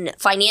people in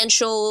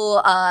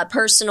financial,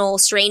 personal,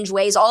 strange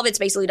ways. All of it's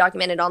basically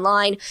documented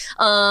online.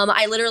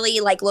 I literally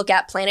like look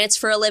at planets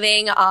for a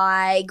living.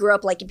 I grew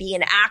up like being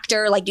an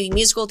actor, like doing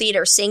musical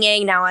theater,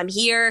 singing. Now I'm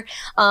here.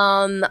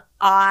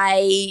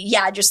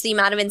 Just the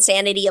amount of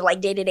insanity of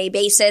like day-to-day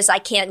basis. I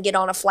can't get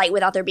on a flight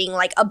without there being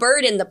like a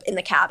bird in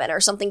the cabin or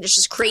something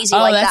just crazy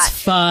like that. Oh, that's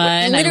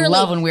fun. I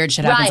love when weird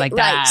shit happens like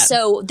that. Right.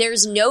 So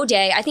there's no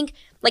day. I think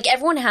like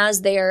everyone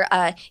has their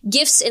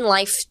gifts in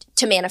life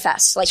to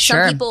manifest. Like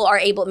some people are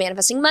able at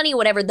manifesting money,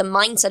 whatever. The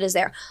mindset is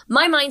there.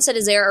 My mindset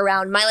is there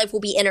around my life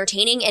will be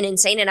entertaining and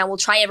insane and I will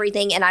try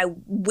everything and I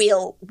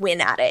will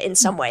win at it in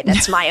some way.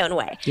 That's my own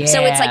way.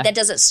 So it's like that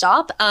doesn't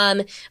stop.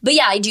 But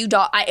yeah, I do.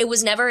 It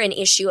was never an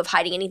issue of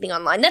hiding anything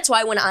online. That's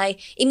why when I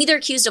am either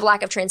accused of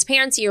lack of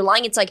transparency or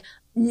lying, it's like,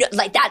 no,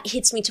 like that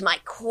hits me to my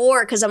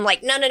core because I'm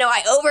like, no,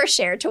 I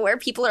overshare to where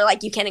people are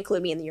like, you can't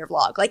include me in your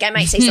vlog. Like I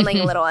might say something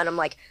a little and I'm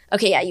like,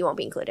 okay, yeah, you won't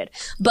be included.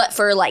 But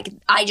for like, and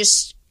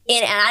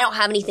I don't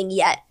have anything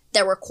yet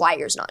that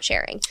requires not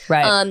sharing.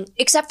 Right.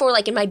 Except for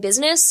like in my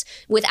business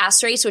with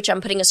Astrace, which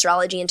I'm putting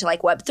astrology into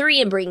like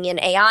Web3 and bringing in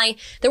AI.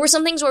 There were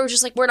some things where we're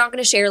just like, we're not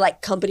going to share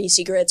like company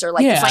secrets or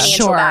like the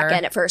financial back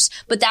end at first.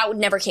 But that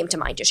never came to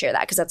mind to share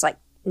that because that's like,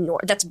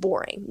 that's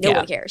boring. No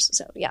one cares.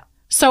 So yeah.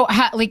 So,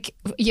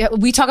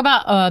 we talk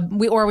about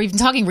we've been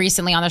talking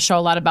recently on the show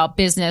a lot about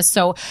business.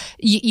 So,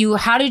 did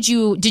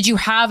you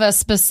have a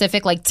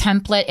specific like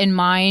template in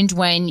mind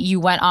when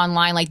you went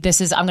online? Like,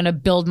 I'm going to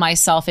build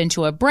myself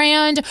into a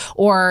brand,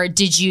 or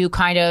did you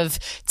kind of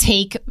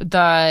take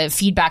the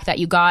feedback that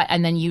you got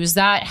and then use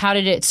that? How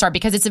did it start?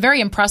 Because it's very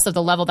impressive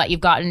the level that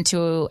you've gotten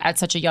to at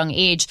such a young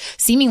age,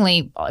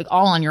 seemingly like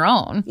all on your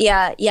own.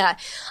 Yeah.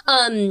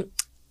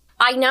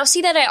 I now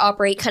see that I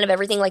operate kind of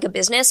everything like a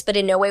business, but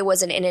in no way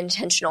was it an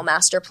intentional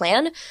master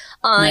plan.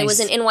 I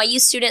was an NYU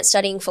student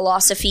studying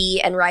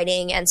philosophy and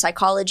writing and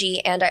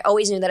psychology, and I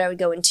always knew that I would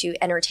go into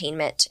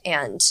entertainment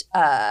and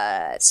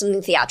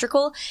something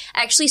theatrical.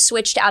 I actually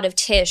switched out of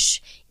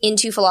Tisch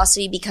into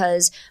philosophy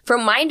because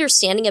from my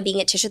understanding of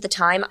being at Tisch at the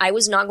time, I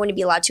was not going to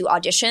be allowed to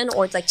audition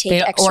or like take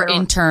external. Or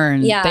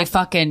intern. Yeah. They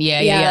fucking,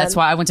 yeah. That's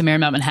why I went to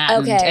Marymount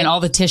Manhattan. Okay. And all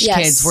the Tisch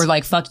kids were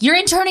like, fuck, you're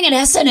interning at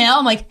SNL?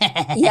 I'm like,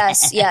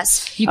 yes.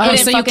 You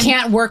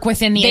can't work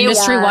within the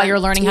industry while you're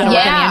learning how to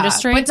work in the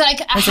industry? But like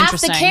half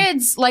the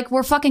kids like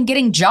were fucking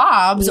getting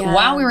jobs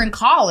while we were in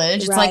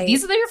college. It's like,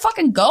 these are your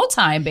fucking go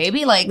time,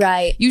 baby.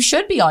 Like, you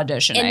should be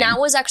auditioning. And that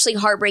was actually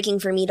heartbreaking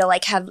for me to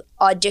like have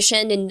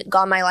auditioned and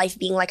gone my life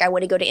being like, I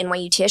want to go to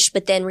NYU Tisch,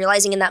 but then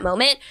realizing in that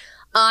moment,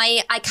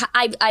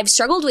 I've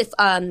struggled with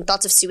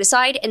thoughts of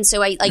suicide, and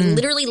so I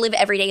literally live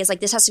every day as like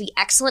this has to be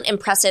excellent,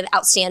 impressive,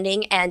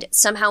 outstanding, and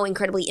somehow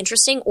incredibly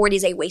interesting, or it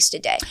is a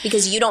wasted day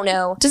because you don't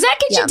know. Does that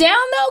get you down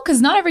though?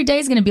 Because not every day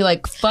is going to be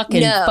like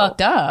fucking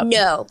fucked up.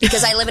 No,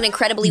 because I live an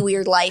incredibly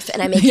weird life,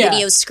 and I make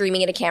videos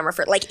screaming at a camera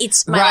for like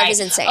my life is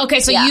insane. Okay,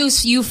 so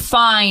you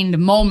find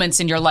moments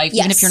in your life,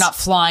 even if you're not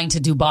flying to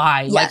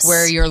Dubai, like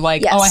where you're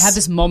like, oh, I had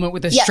this moment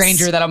with a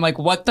stranger that I'm like,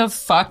 what the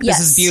fuck? This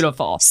is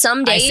beautiful.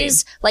 Some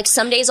days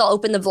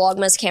I'll open the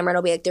Vlogmas camera and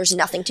I'll be like, there's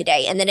nothing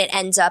today. And then it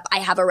ends up, I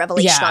have a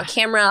revelation on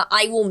camera.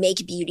 I will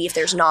make beauty if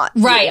there's not.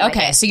 Right.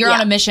 Okay. So you're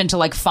on a mission to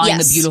like find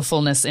the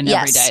beautifulness in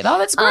every day. Oh,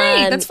 that's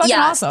great. That's fucking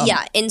awesome.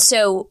 Yeah. And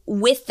so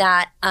with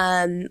that,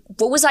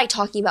 what was I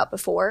talking about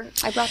before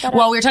I brought that up?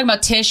 Well, we were talking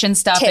about Tisch and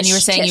stuff, and you were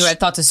saying you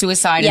had thoughts of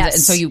suicide. And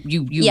so you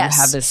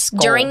have this goal.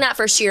 During that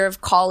first year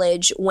of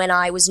college, when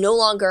I was no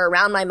longer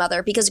around my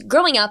mother, because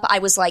growing up, I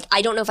was like,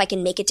 I don't know if I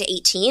can make it to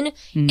 18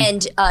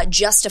 and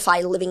justify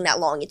living that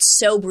long. It's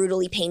so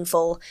brutally painful.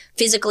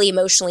 Physically,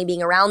 emotionally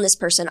being around this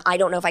person, I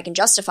don't know if I can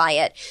justify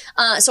it.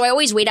 So I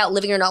always weighed out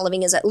living or not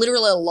living as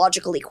literally a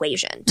logical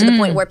equation to the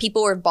point where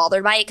people were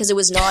bothered by it because it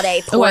was not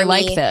a poor I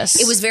like this.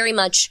 It was very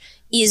much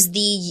is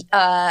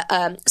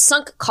the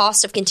sunk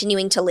cost of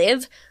continuing to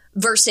live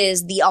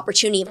versus the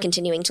opportunity of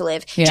continuing to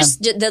live.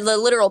 Just the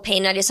literal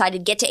pain. I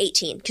decided get to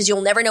 18 because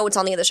you'll never know what's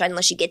on the other side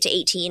unless you get to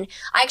 18.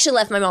 I actually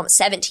left my mom at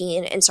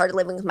 17 and started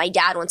living with my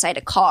dad once I had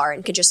a car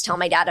and could just tell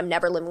my dad I'm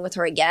never living with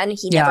her again.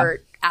 He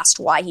never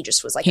asked why. He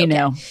just was like, he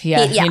knew.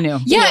 Yeah, he knew.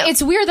 Yeah,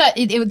 it's weird that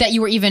that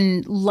you were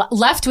even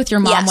left with your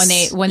mom when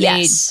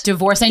they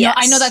divorced.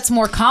 I know that's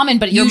more common,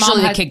 but your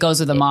usually mom the kid goes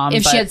with the mom.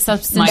 If she had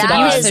substance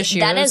abuse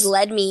issues, that has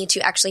led me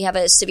to actually have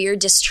a severe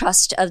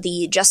distrust of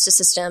the justice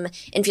system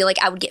and feel like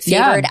I would get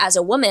favored as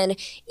a woman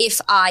if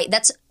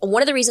that's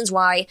one of the reasons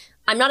why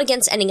I'm not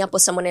against ending up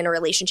with someone in a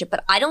relationship,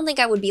 but I don't think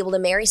I would be able to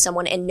marry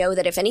someone and know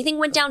that if anything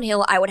went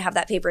downhill, I would have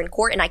that favor in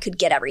court and I could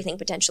get everything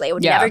potentially. I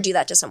would never do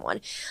that to someone.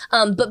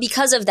 But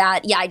because of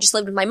that, I just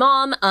lived with my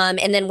mom.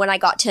 And then when I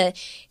got to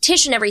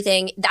Tisch and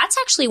everything, that's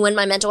actually when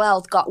my mental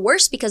health got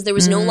worse because there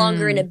was no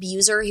longer an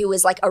abuser who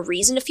was like a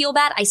reason to feel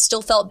bad. I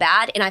still felt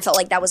bad and I felt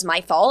like that was my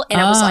fault. And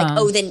I was like,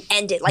 oh, then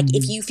end it. Like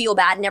if you feel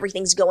bad and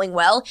everything's going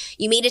well,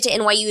 you made it to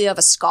NYU, you have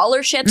a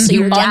scholarship. So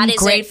your dad is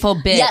ungrateful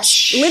bitch.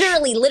 Yes,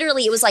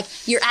 literally. It was like,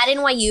 you're at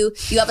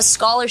NYU, you have a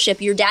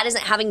scholarship, your dad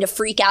isn't having to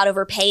freak out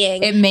over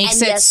paying. It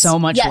makes it so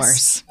much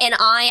worse. And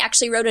I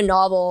actually wrote a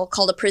novel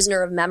called A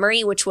Prisoner of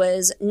Memory, which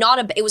was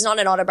it was not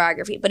an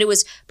autobiography, but it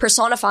was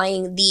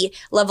personifying the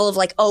level of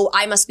like, oh,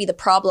 I must be the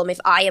problem if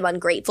I am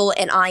ungrateful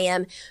and I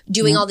am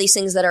doing all these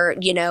things that are,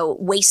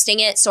 wasting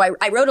it. So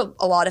I wrote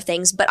a lot of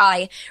things, but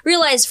I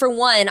realized for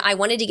one, I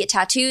wanted to get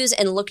tattoos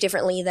and look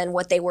differently than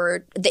what they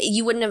were.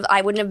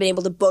 I wouldn't have been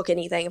able to book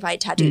anything if I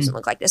had tattoos and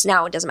look like this.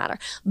 Now it doesn't matter.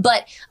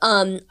 But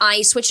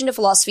I switched into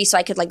philosophy so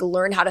I could like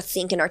learn how to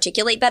think and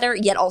articulate better,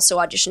 yet also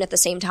audition at the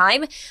same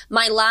time.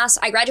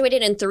 I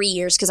graduated in 3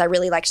 years because I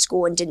really liked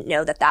school and didn't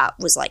know that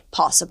was like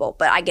possible.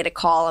 But I get a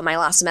call in my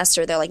last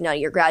semester. They're like, no,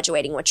 you're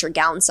graduating. What's your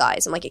gown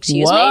size? I'm like,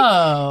 excuse me?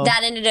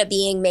 That ended up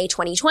being May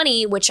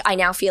 2020, which I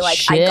now feel like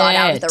I got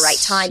out at the right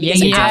time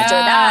because after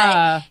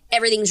that,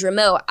 everything's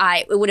remote.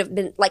 It would have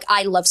been like,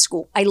 I love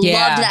school. I loved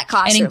that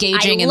classroom. And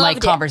engaging in like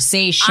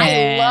conversation.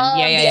 I love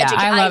the education.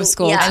 I love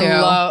school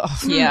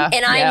too.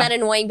 And I'm that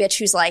annoying bitch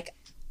who's like,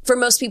 for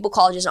most people,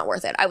 college is not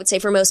worth it. I would say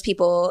for most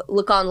people,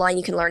 look online,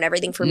 you can learn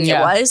everything. For me, it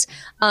was.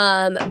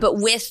 But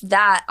with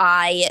that,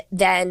 I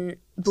then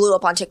blew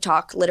up on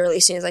TikTok literally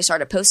as soon as I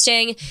started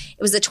posting. It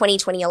was the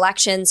 2020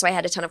 election, so I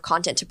had a ton of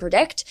content to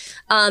predict.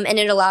 And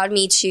it allowed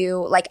me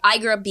to, like, I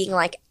grew up being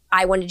like,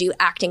 I wanted to do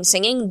acting,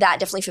 singing. That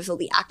definitely fulfilled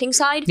the acting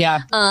side.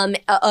 Yeah.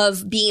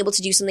 Of being able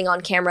to do something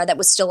on camera that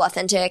was still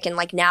authentic, and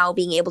like now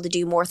being able to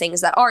do more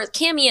things that are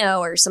cameo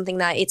or something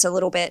that it's a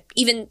little bit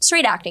even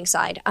straight acting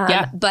side.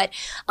 But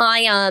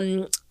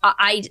I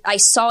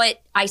saw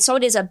it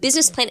as a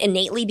business plan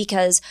innately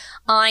because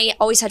I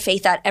always had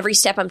faith that every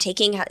step I'm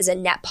taking is a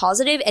net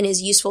positive and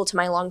is useful to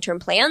my long-term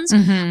plans.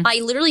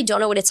 I literally don't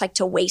know what it's like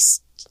to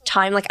waste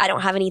time. Like I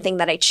don't have anything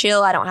that I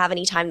chill. I don't have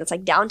any time that's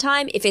like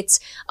downtime. If it's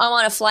I'm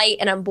on a flight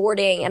and I'm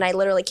boarding and I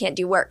literally can't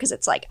do work because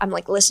it's like I'm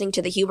like listening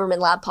to the Huberman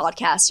Lab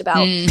podcast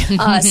about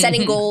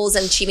setting goals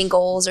and achieving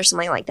goals or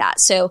something like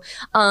that. So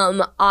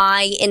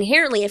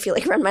I feel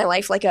like run my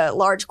life like a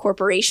large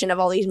corporation of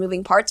all these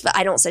moving parts, but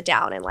I don't sit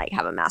down and like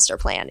have a master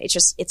plan.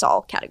 It's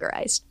all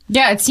categorized.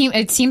 Yeah,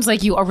 it seems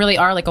like you really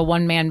are like a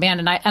one-man band,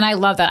 and I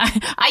love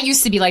that. I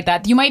used to be like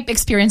that. You might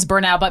experience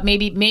burnout, but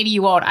maybe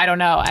you won't. I don't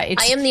know. I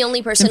am the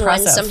only person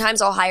when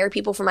sometimes I'll hire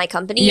people for my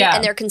company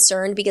and they're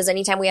concerned because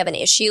anytime we have an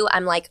issue,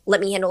 I'm like,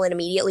 let me handle it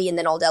immediately and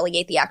then I'll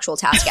delegate the actual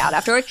task out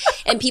afterward.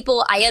 And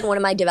I had one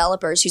of my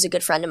developers who's a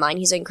good friend of mine.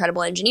 He's an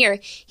incredible engineer.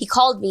 He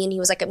called me and he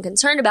was like, I'm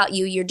concerned about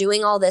you. You're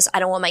doing all this. I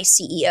don't want my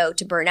CEO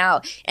to burn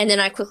out. And then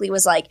I quickly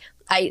was like,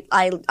 I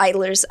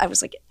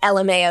was like,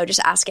 LMAO, just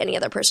ask any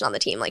other person on the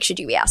team. Like, should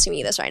you be asking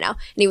me this right now? And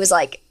he was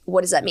like,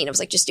 what does that mean? I was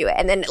like, just do it.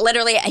 And then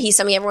literally he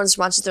sent me everyone's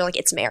responses. They're like,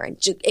 it's Maren.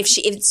 If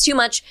it's too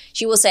much,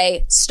 she will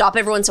say, stop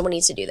everyone. Someone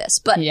needs to do this.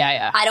 But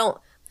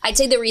I'd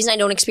say the reason I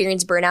don't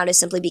experience burnout is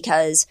simply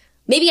because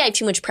maybe I have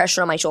too much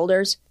pressure on my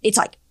shoulders. It's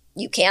like,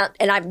 you can't,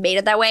 and I've made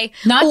it that way.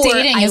 Not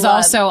dating is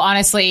also,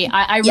 honestly,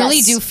 I really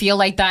do feel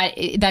like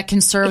that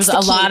conserves a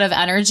lot of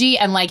energy,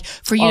 and like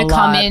for you to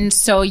come in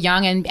so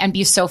young and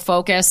be so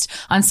focused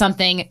on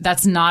something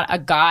that's not a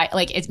guy,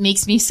 like it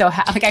makes me so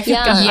happy. Like I feel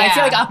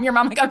like I'm your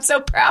mom. Like I'm so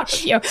proud of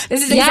you.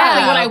 This is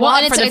exactly what I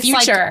want for the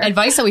future. Like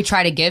advice that we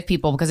try to give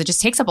people because it just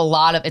takes up a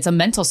lot of. It's a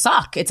mental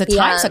suck. It's a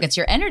time suck. It's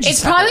your energy.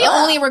 It's probably the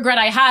only regret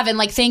I have, and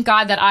like thank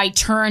God that I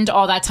turned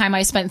all that time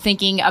I spent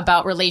thinking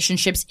about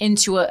relationships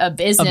into a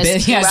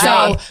business.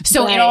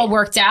 So it all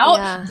worked out.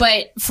 Yeah.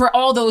 But for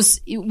all those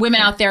women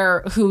out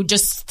there who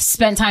just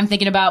spent time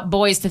thinking about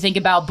boys to think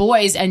about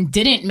boys and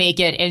didn't make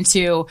it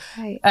into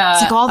it's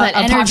like all that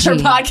energy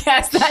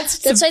podcast,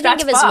 that's what I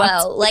think of as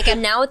well. Like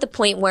I'm now at the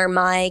point where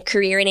my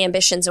career and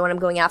ambitions and what I'm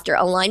going after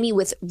align me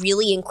with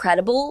really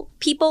incredible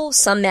people,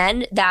 some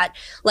men that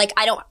like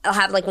I don't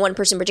have like one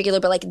person in particular,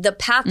 but like the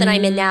path that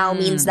I'm in now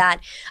means that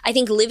I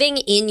think living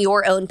in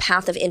your own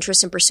path of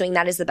interest and pursuing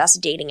that is the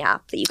best dating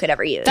app that you could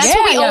ever use. That's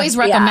what we always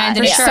recommend.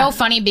 And it's so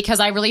funny because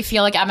I really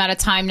feel like I'm at a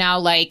time now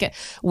like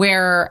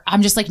where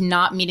I'm just like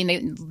not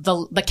meeting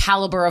the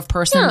caliber of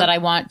person that I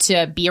want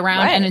to be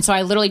around. Right. And so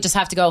I literally just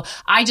have to go,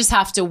 I just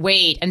have to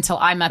wait until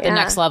I'm at the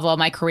next level of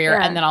my career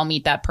and then I'll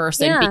meet that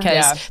person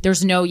because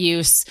there's no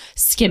use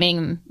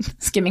skimming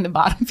the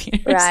bottom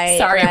feeders. Right.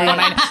 Sorry, everyone.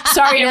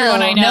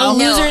 Everyone I know.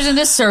 No losers in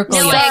this circle.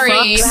 No,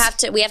 sorry.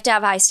 We have to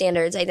have high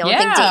standards. I don't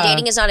think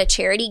dating is not a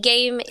charity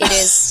game. It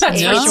is.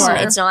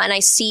 It's not. And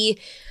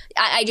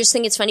I just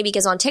think it's funny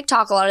because on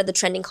TikTok, a lot of the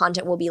trending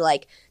content will be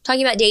like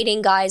talking about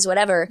dating, guys,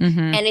 whatever.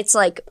 And it's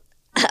like,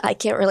 I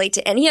can't relate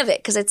to any of it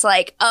because it's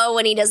like, oh,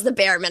 when he does the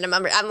bare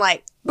minimum, I'm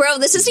like, bro,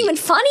 this isn't even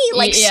funny.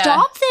 Like,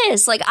 stop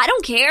this. Like, I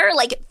don't care.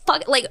 Like,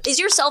 fuck, like, is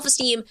your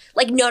self-esteem,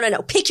 like, no.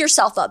 Pick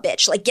yourself up,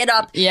 bitch. Like, get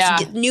up.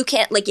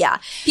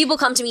 People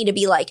come to me to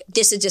be like,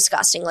 this is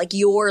disgusting. Like,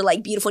 you're,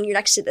 like, beautiful and you're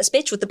next to this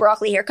bitch with the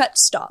broccoli haircut.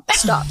 Stop.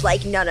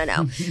 Like,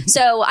 no.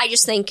 So I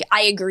just think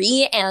I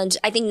agree. And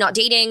I think not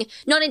dating,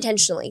 not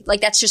intentionally.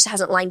 Like, that just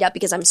hasn't lined up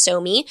because I'm so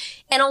me.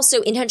 And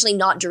also intentionally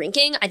not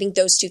drinking. I think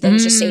those two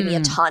things just save me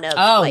a ton of.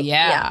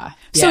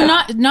 So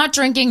not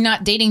drinking,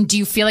 not dating. Do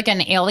you feel like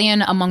an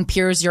alien among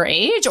peers your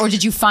age, or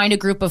did you find a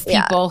group of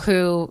people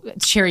who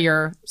share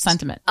your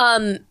sentiment?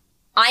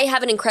 I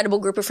have an incredible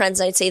group of friends.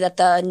 And I'd say that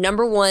the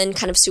number one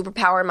kind of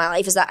superpower in my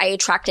life is that I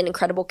attract an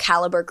incredible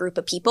caliber group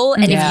of people.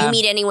 And if you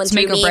meet anyone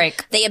through me,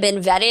 they have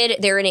been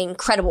vetted. They're an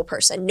incredible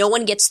person. No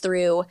one gets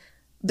through.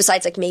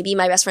 Besides, like, maybe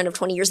my best friend of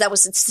 20 years. That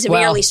was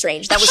severely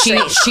strange. That was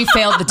strange. She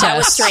failed the test. That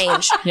was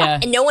strange.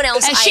 And no one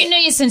else. And she knew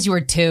you since you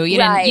were 2. You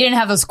didn't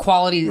have those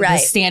quality the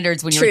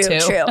standards when you were 2.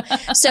 True.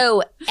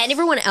 So, and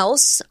everyone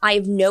else, I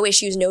have no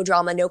issues, no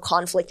drama, no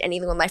conflict,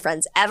 anything with my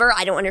friends ever.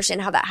 I don't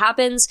understand how that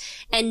happens.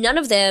 And none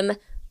of them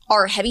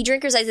are heavy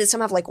drinkers. I think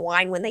some have like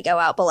wine when they go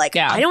out, but like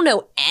I don't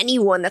know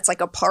anyone that's like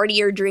a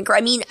partier drinker.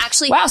 I mean,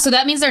 actually, wow. So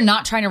that means they're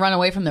not trying to run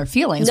away from their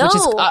feelings, which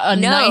is a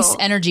nice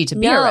energy to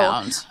be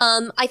around.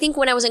 I think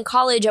when I was in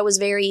college, I was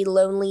very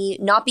lonely,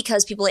 not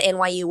because people at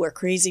NYU were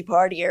crazy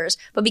partiers,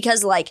 but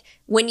because like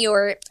when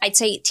you're, I'd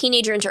say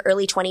teenager into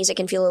early 20s, it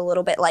can feel a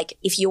little bit like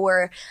if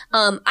you're,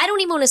 I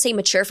don't even want to say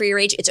mature for your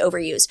age, it's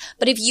overused.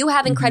 But if you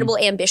have incredible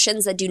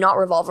ambitions that do not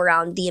revolve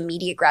around the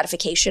immediate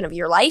gratification of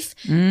your life,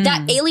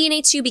 that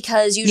alienates you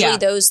because usually usually Yeah.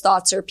 those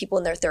thoughts are people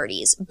in their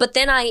 30s. But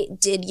then I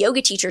did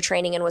yoga teacher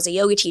training and was a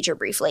yoga teacher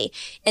briefly.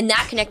 And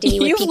that connected me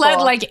with You've people. led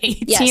like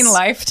 18 Yes.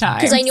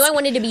 lifetimes. Because I knew I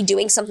wanted to be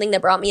doing something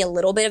that brought me a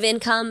little bit of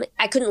income.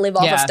 I couldn't live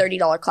off Yeah. of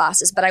 $30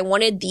 classes, but I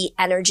wanted the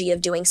energy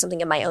of doing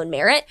something in my own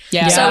merit.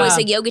 Yeah. So I Yeah. was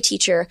a yoga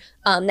teacher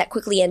that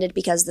quickly ended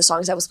because the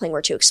songs I was playing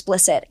were too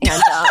explicit.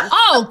 And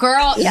Oh,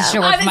 girl. Yeah.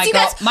 Sure, I mean, my see,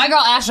 girl. that's- My girl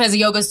Ashley has a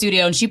yoga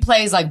studio and she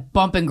plays like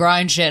bump and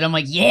grind shit. I'm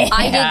like, yeah.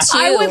 I did too.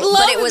 I would love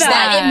but it was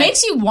that. It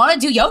makes you want to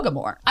do yoga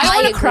more. I don't I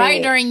want to cry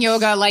agree. during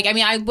yoga. Like, I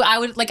mean, I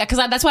would like, because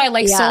that's why I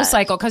like Yeah. Soul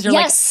Cycle, because you're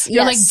Yes, like,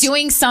 you're yes. like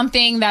doing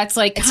something that's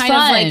like kind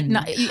fun. of like,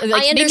 not, like I they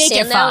make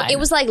understand it though. fun. It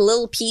was like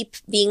Lil Peep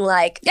being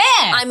like, Yeah.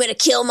 I'm going to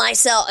kill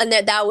myself. And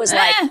that was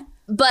like,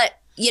 but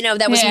you know,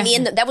 that was Yeah. me.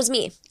 And that was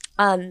me.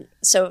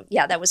 So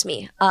yeah, that was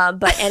me.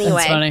 But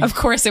anyway. funny. Of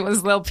course, it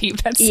was Lil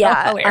Peep. That's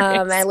Yeah, so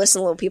hilarious. I listened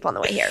to Little People on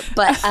the way here.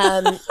 But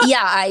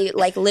yeah, I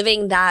like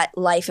living that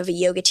life of a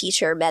yoga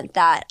teacher meant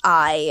that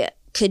I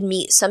could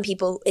meet some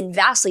people in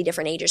vastly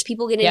different ages.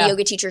 People get into Yeah.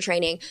 yoga teacher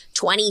training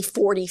 20,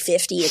 40,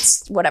 50,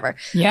 it's whatever.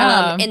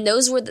 Yeah. And that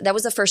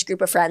was the first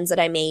group of friends that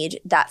I made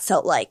that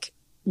felt like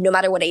no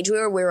matter what age we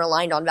were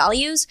aligned on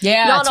values.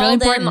 Yeah, Not it's all really of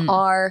them important.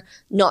 are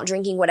not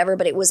drinking, whatever,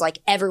 but it was like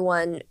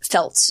everyone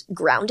felt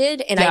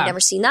grounded, and Yeah. I'd never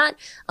seen that.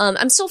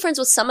 I'm still friends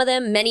with some of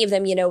them. Many of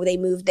them, you know, they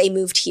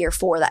moved here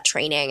for that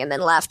training and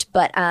then left.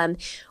 But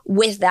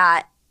with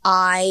that,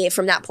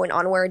 from that point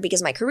onward,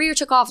 because my career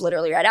took off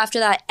literally right after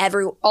that,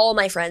 all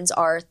my friends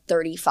are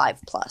 35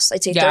 plus.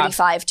 I'd say Yeah.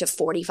 35 to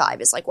 45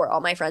 is like where all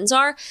my friends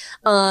are.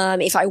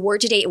 If I were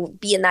to date, it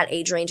would be in that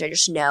age range. I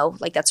just know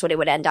like that's what it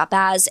would end up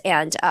as.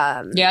 And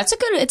Yeah,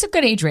 it's a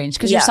good age range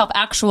because you're Yeah.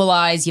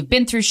 self-actualized, you've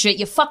been through shit,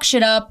 you fuck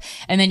shit up,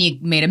 and then you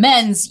made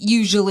amends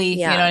usually,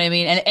 Yeah. you know what I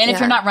mean? And if Yeah.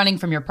 you're not running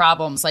from your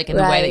problems, like in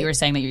the way Right. that you were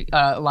saying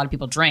that a lot of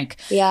people drink,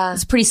 yeah.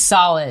 it's pretty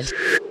solid.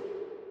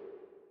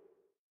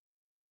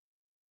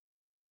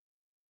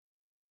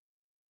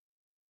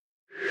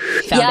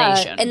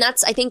 Foundation. Yeah, and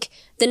that's, I think,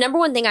 the number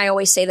one thing I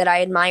always say that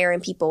I admire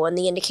in people and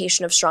the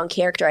indication of strong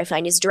character I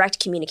find is direct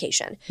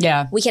communication.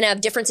 Yeah. We can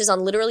have differences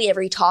on literally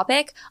every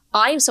topic.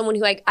 I am someone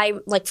who I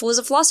like, was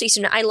a philosophy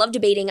student. I love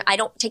debating. I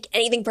don't take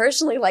anything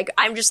personally. Like,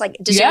 I'm just like,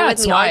 disagree Yeah, with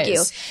it's me, wise.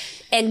 argue.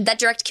 And that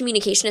direct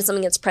communication is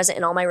something that's present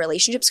in all my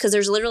relationships because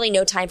there's literally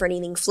no time for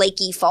anything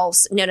flaky,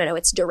 false. No.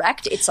 It's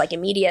direct. It's like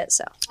immediate.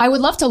 So I would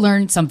love to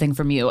learn something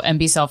from you and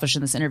be selfish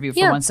in this interview for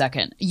Yeah. 1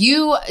 second.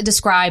 You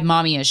describe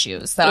mommy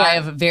issues that Yeah.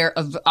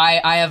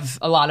 I have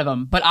a lot of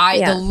them, but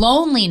Yeah. the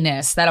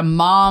loneliness that a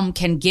mom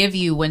can give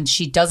you when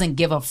she doesn't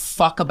give a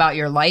fuck about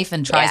your life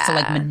and tries to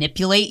like Yeah.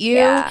 manipulate you,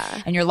 Yeah.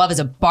 and your love is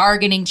a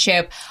bargaining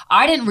chip.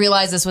 I didn't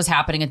realize this was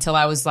happening until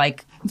I was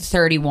like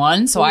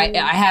 31. So I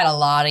had a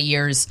lot of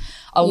years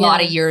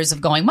of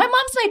going, my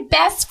mom's my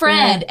best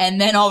friend. And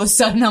then all of a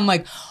sudden I'm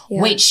like,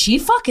 wait, she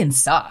fucking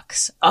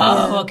sucks.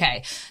 Oh,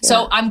 okay.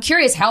 So I'm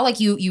curious how like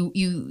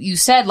you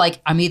said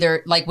like, I'm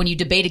either like when you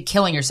debated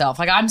killing yourself,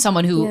 like I'm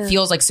someone who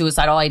feels like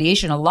suicidal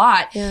ideation a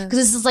lot because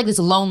this is like this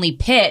lonely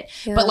pit.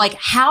 But like,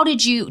 how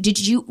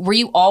were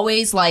you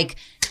always like,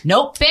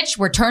 nope, bitch,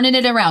 we're turning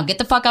it around. Get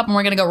the fuck up and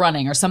we're going to go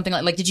running or something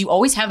like, did you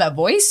always have that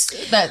voice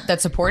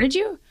that supported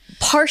you?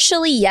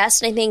 partially,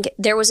 yes. And I think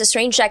there was a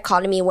strange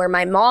dichotomy where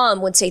my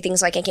mom would say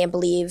things like, I can't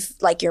believe,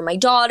 like, you're my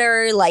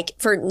daughter, like,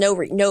 for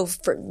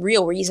for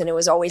real reason. It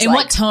was always In like,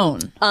 what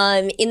tone?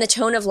 in the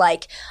tone of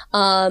like,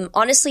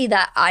 honestly,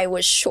 that I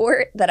was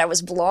short, that I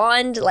was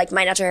blonde, like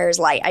my natural hair is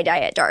light, I dye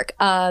it dark.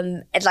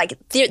 And like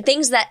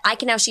things that I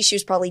can now see she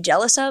was probably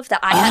jealous of, that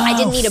I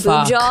didn't need a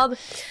boob fuck. job.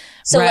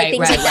 So like Right, things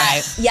right, like that.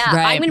 right, Yeah,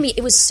 right. I'm gonna be.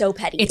 It was so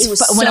petty. It's it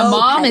was when a so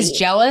mom is petty.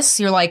 jealous,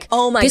 you're like,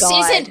 Oh my this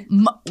God. isn't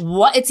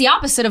what? It's the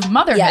opposite of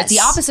motherhood. Yes.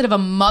 It's the opposite of a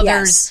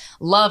mother's Yes.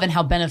 love and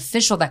how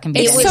beneficial that can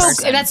be. It's to a so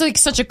person. that's like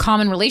such a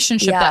common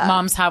relationship Yeah. that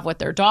moms have with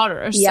their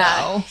daughters.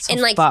 Yeah, So.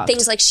 and like fucked.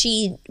 things like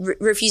she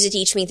refused to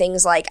teach me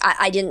things like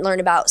I didn't learn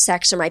about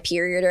sex or my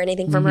period or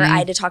anything from her. I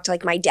had to talk to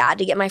like my dad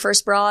to get my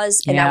first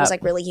bras, and that Yeah. was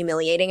like really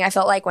humiliating. I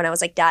felt like when I was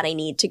like, Dad, I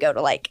need to go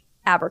to like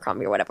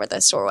Abercrombie or whatever the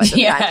store was at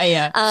the time.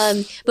 yeah.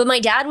 But my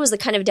dad was the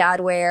kind of dad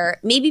where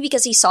maybe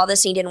because he saw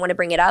this and he didn't want to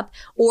bring it up,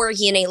 or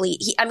he innately,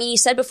 he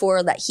said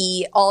before that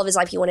all of his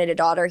life he wanted a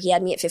daughter. He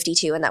had me at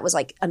 52, and that was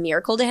like a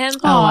miracle to him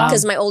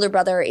because my older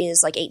brother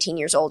is like 18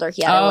 years older.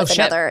 He had her with shit.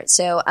 another.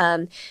 So,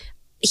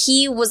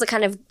 he was the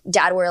kind of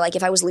dad where like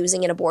if I was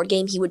losing in a board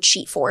game, he would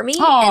cheat for me. And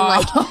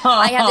like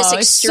I had this He's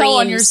extreme so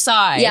on your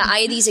side. Yeah, I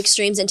had these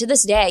extremes, and to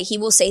this day, he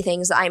will say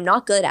things that I'm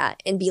not good at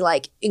and be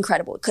like,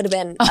 incredible. It could have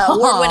been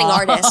award-winning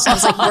artist. I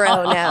was like,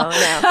 bro, no.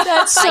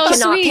 That's so I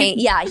cannot sweet. paint.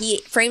 Yeah, he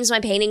frames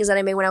my paintings that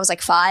I made when I was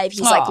like 5.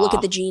 He's like, look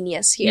at the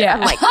genius here. Yeah. I'm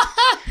like,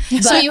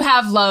 So you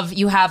have love,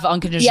 you have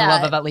unconditional Yeah.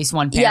 love of at least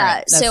one parent. yeah.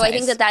 That's So I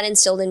nice. think that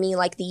instilled in me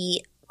like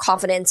the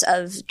confidence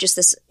of just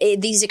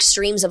these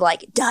extremes of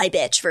like die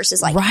bitch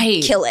versus like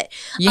Right. kill it.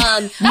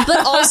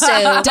 But also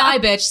Die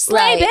bitch,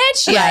 slay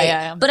bitch.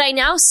 Yeah. But I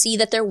now see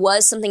that there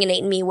was something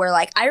innate in me where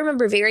like I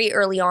remember very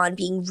early on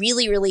being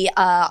really, really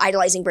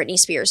idolizing Britney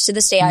Spears. To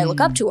this day, I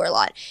look up to her a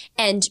lot.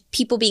 And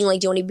people being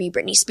like, do you want to be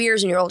Britney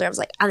Spears when you're older? I was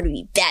like, I'm going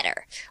to be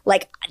better.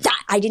 Like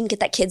that, I didn't get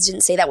that kids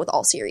didn't say that with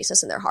all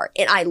seriousness in their heart.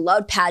 And I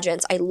loved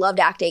pageants. I loved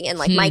acting. And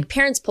like my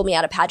parents pulled me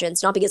out of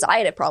pageants, not because I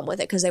had a problem with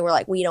it, because they were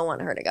like, we don't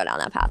want her to go down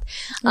that path.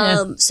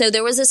 So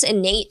there was this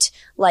innate,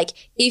 like,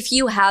 if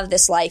you have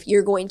this life,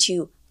 you're going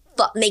to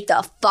make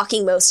the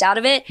fucking most out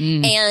of it.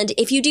 And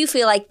if you do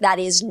feel like that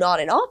is not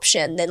an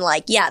option, then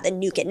like,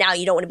 then nuke it. Now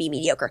you don't want to be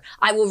mediocre.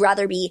 I will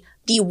rather be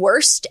the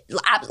worst,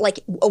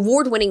 like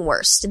award-winning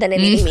worst than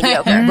anything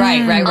mediocre.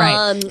 Right.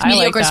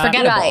 Mediocre is that.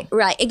 forgettable.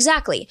 Right,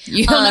 exactly.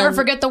 You'll never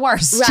forget the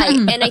worst. Right.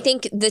 And I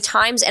think the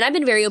times, and I've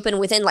been very open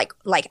within like,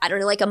 I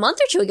don't know, like a month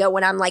or two ago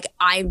when I'm like,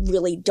 I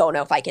really don't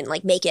know if I can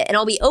like make it. And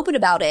I'll be open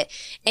about it.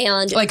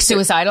 And Like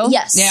suicidal?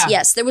 Yes. Yeah.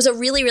 Yes. There was a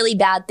really, really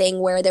bad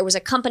thing where there was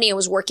a company I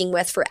was working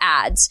with for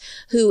ads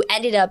who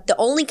ended up, the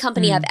only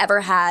company I've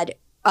ever had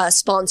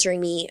sponsoring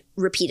me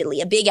repeatedly,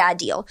 a big ad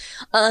deal.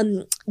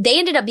 They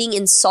ended up being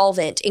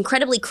insolvent,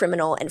 incredibly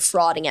criminal, and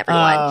frauding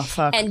everyone. Oh,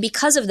 fuck. And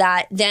because of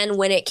that, then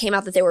when it came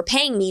out that they were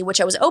paying me,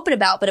 which I was open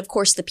about, but of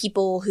course the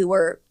people who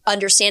were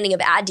understanding of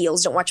ad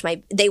deals watch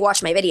my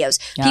videos.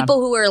 People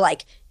who are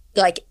like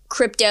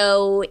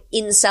crypto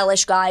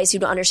incelish guys who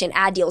don't understand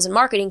ad deals and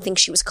marketing think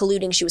she was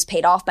colluding, she was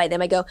paid off by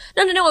them. I go,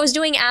 no, I was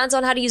doing ads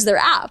on how to use their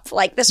app.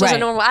 Like this was a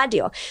normal ad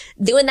deal.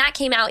 When that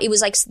came out, it was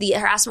like the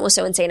harassment was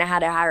so insane. I had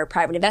to hire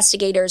private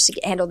investigators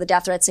to handle the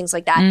death threats, things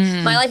like that.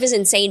 My life is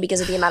insane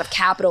because of the amount of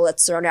capital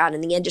that's thrown out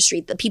in the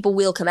industry. The people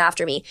will come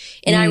after me.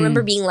 And I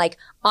remember being like,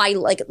 I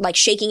like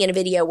shaking in a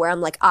video where I'm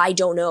like, I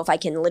don't know if I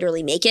can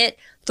literally make it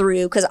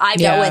through, because I've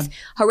dealt with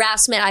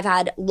harassment. I've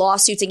had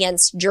lawsuits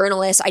against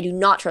journalists. I do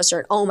not trust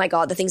her. Oh my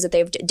God, the things that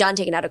they've done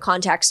taken out of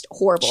context,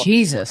 horrible.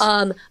 Jesus.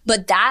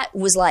 But that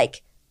was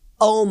like,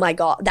 oh my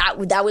God, that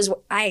was,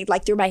 I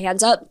like threw my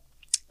hands up.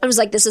 I was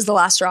like, this is the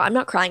last straw. I'm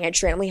not crying. I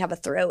just randomly have a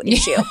throat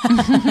issue.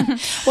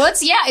 Well,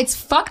 it's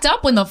fucked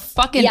up when the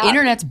fucking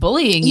internet's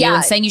bullying you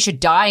and saying you should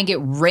die and get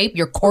raped.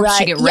 Your corpse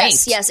should get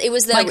raped. Yes. It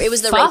was the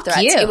rape fuck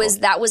threats. you.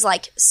 That was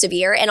like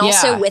severe. And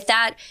also with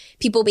that,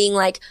 people being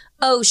like,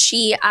 oh,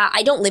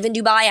 I don't live in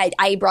Dubai.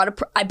 I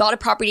bought a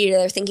property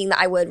there thinking that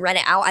I would rent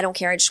it out. I don't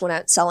care. I just want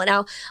to sell it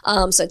now.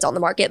 So it's on the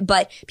market.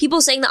 But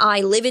people saying that I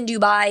live in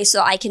Dubai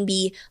so I can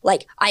be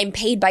like, I'm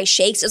paid by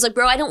sheikhs. It's like,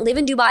 bro, I don't live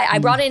in Dubai. I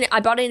bought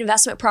an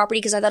investment property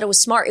because I thought it was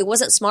smart. It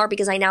wasn't smart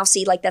because I now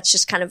see like, that's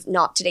just kind of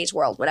not today's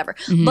world, whatever.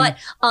 But,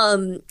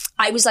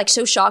 I was like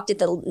so shocked at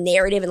the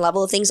narrative and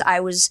level of things. I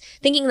was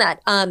thinking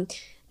that,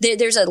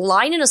 there's a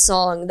line in a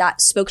song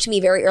that spoke to me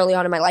very early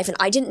on in my life and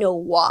I didn't know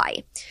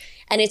why.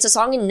 And it's a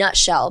song in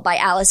Nutshell by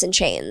Alice in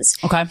Chains.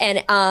 Okay.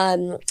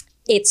 And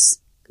it's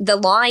the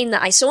line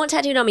that I still want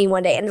tattooed on me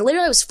one day. And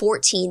literally I was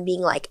 14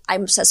 being like,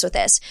 I'm obsessed with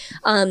this.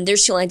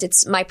 There's two lines.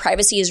 It's my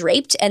privacy is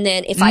raped. And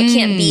then if I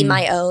can't be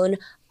my own,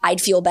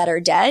 I'd feel better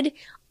dead.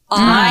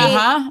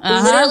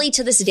 I literally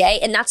to this day,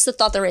 and that's the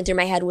thought that ran through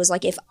my head was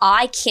like, if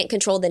I can't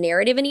control the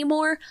narrative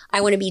anymore, I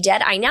want to be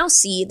dead. I now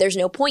see there's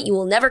no point. You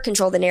will never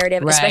control the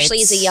narrative,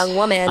 especially as a young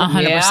woman.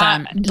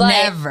 100%.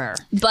 Never.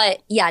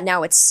 But yeah,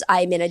 now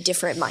I'm in a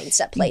different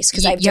mindset place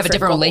because I have you have a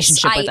different goals.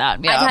 relationship with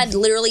that. Yeah. I've had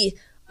literally,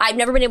 I've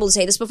never been able to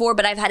say this before,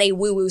 but I've had a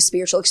woo-woo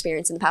spiritual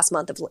experience in the past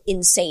month of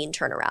insane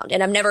turnaround.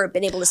 And I've never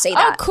been able to say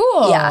that. Oh,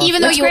 cool. Yeah.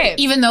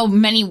 Even though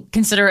many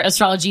consider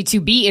astrology to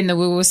be in the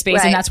woo-woo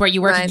space and that's where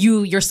you work,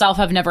 you yourself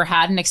have never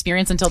had an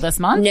experience until this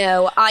month?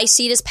 No, I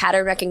see it as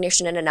pattern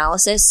recognition and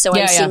analysis. So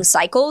I'm seeing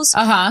cycles.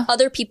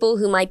 Other people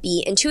who might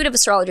be intuitive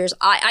astrologers,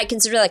 I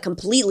consider that a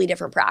completely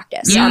different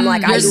practice. Yeah. I'm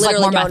like, Yours I is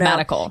literally more don't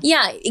mathematical. know.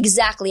 Yeah,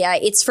 exactly.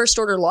 It's first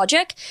order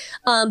logic.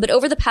 But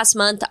over the past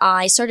month,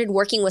 I started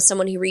working with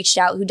someone who reached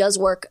out who does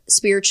work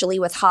spiritually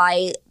with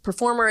high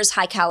performers,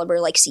 high caliber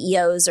like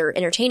CEOs or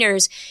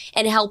entertainers,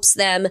 and helps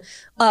them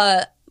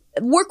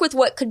work with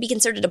what could be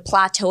considered a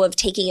plateau of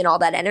taking in all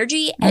that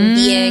energy and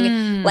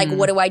being like,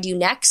 what do I do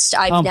next?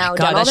 I've now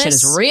done all this. That shit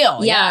is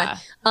real. Yeah.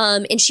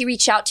 And she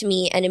reached out to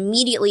me and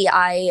immediately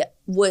I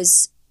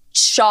was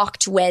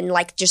shocked when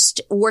like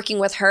just working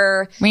with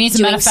her. We need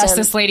to manifest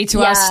this lady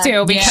to us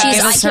too, because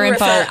I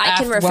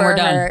can refer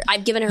her.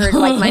 I've given her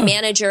like my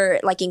manager,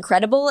 like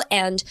incredible,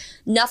 and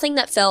nothing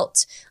that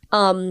felt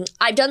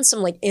I've done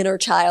some like inner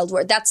child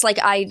work. That's like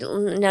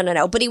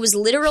no. But it was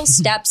literal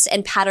steps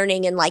and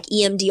patterning and like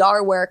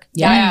EMDR work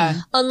that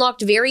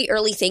unlocked very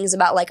early things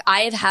about like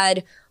I have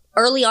had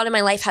early on in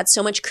my life had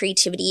so much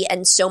creativity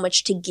and so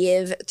much to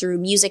give through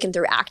music and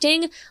through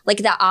acting, like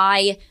that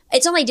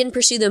it's not like I didn't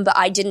pursue them, but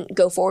I didn't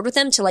go forward with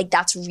them to like,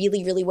 that's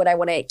really, really what I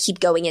want to keep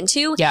going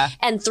into. Yeah.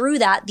 And through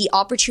that, the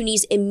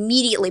opportunities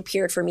immediately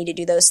appeared for me to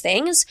do those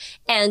things,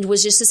 and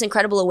was just this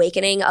incredible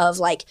awakening of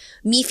like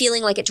me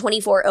feeling like at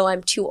 24, oh,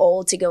 I'm too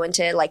old to go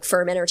into like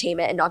firm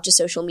entertainment and not just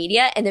social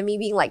media. And then me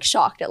being like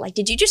shocked at like,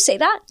 did you just say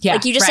that? Yeah,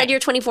 like you just right. said you're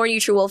 24 and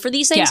you're too old for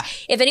these things.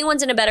 Yeah. If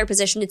anyone's in a better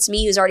position, it's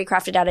me, who's already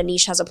crafted out a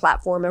niche, has a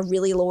platform, a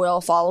really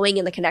loyal following,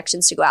 and the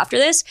connections to go after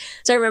this.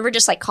 So I remember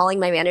just like calling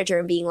my manager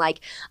and being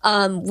like,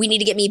 we need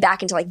to get me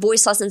back into like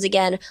voice lessons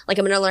again. Like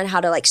I'm going to learn how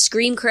to like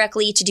scream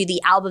correctly to do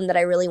the album that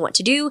I really want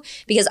to do,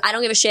 because I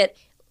don't give a shit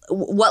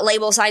what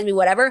label signs me,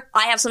 whatever.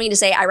 I have something to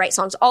say. I write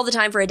songs all the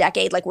time for a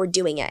decade. Like we're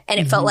doing it. And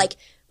it felt like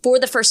for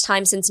the first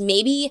time since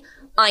maybe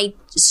I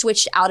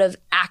switched out of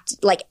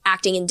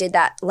acting and did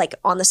that like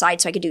on the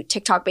side so I could do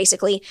TikTok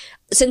basically.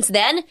 Since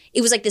then,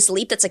 it was like this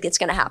leap that's like, it's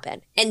going to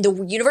happen. And the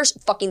universe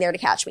fucking there to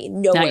catch me.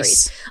 No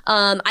worries.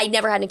 I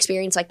never had an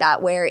experience like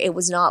that where it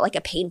was not like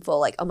a painful,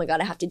 like, oh my God,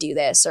 I have to do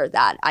this or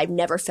that. I've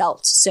never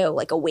felt so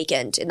like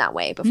awakened in that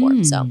way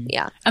before. So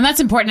yeah. And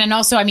that's important. And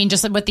also, I mean,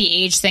 just with the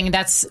age thing,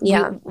 that's,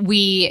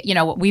 we you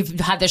know, we've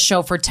had this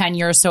show for 10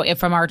 years. So if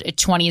from our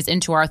 20s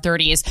into our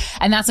 30s,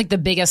 and that's like the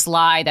biggest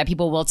lie that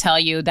people will tell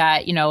you,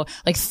 that, you know,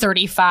 like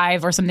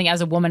 35 or something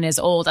as a woman is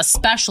old,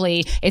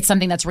 especially it's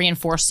something that's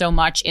reinforced so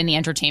much in the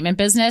entertainment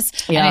business.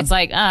 And it's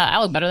like, I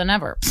look better than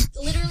ever.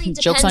 Literally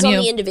depends on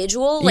the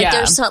individual. Like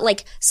there's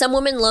some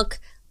women look,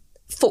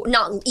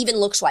 not even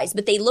looks wise,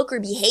 but they look or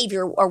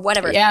behavior or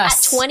whatever.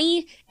 Yes. At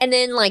 20, and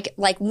then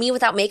like me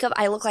without makeup,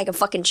 I look like a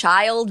fucking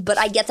child, but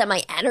I get that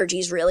my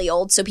energy's really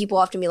old. So people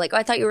often be like, oh,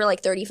 I thought you were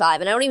like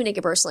 35. And I don't even take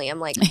it personally. I'm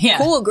like,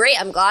 cool, great.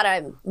 I'm glad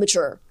I'm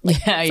mature.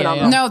 Like,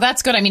 phenomenal. No,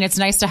 that's good. I mean, it's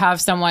nice to have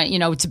someone, you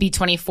know, to be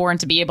 24 and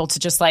to be able to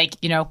just like,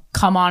 you know,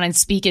 come on and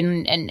speak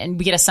and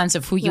we get a sense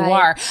of who you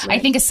are. I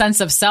think a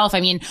sense of self.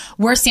 I mean,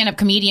 we're stand-up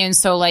comedians,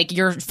 so like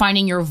you're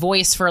finding your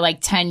voice for like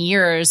 10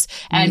 years.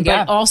 And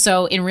but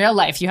also in real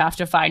life, you have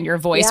to find your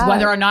voice,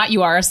 whether or not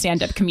you are a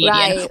stand-up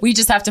comedian. We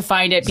just have to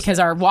find it because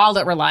our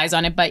wallet relies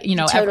on it. But, you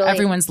know,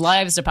 everyone's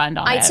lives depend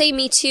on it. I'd say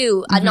me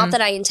too. Not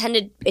that I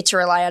intended it to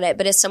rely on it,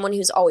 but as someone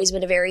who's always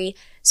been a very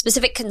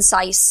specific,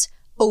 concise,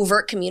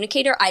 overt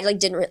communicator, I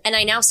like and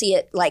I now see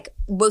it like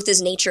both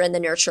as nature and the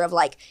nurture of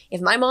like,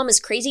 if my mom is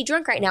crazy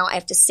drunk right now, I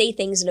have to say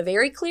things in a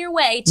very clear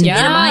way to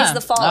minimize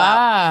the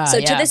fallout.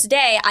 To this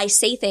day, I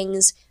say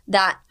things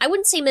that I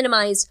wouldn't say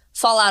minimize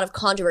fallout of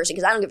controversy,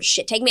 because I don't give a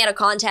shit. Take me out of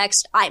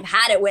context. I've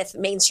had it with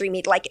mainstream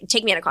media. Like,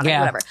 take me out of context,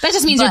 whatever. That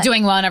just means you're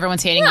doing well and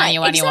everyone's hating on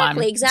you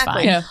anyway.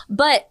 Exactly.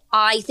 But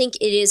I think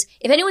it is,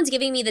 if anyone's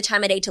giving me the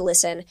time of day to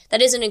listen,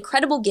 that is an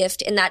incredible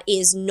gift, and that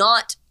is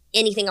not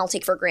anything I'll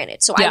take for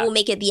granted. So I will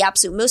make it the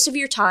absolute most of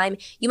your time.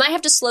 You might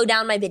have to slow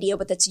down my video,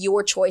 but that's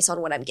your choice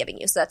on what I'm giving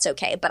you. So that's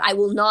okay. But I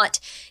will not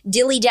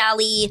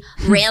dilly-dally,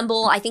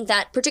 ramble. I think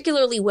that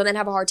particularly women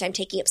have a hard time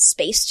taking up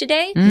space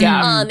today.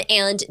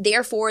 And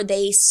therefore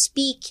they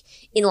speak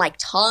in like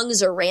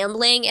tongues or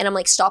rambling. And I'm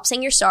like, stop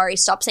saying you're sorry.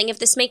 Stop saying if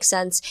this makes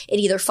sense. It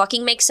either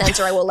fucking makes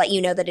sense or I will let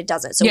you know that it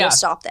doesn't. So we'll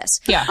stop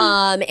this.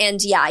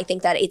 I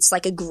think that it's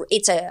like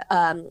it's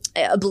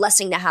a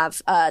blessing to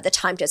have the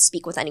time to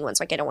speak with anyone.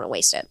 So like, I don't want to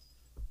waste it.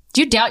 Do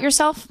you doubt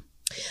yourself?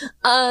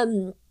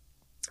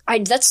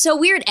 That's so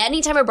weird.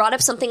 Anytime I brought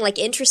up something like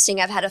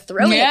interesting, I've had a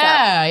throw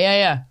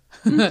hiccup.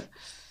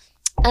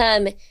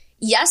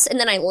 Yes, and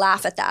then I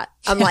laugh at that.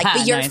 I'm like,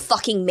 but you're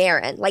fucking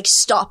Maren. Like,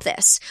 stop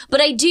this. But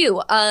I do.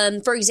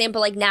 For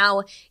example, like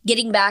now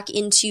getting back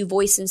into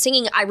voice and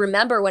singing, I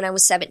remember when I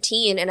was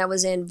 17 and I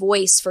was in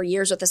voice for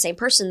years with the same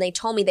person, they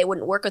told me they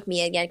wouldn't work with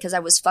me again because I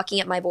was fucking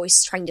up my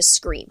voice trying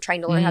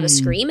to learn how to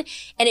scream.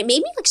 And it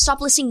made me like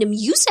stop listening to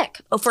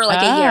music for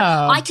like a year.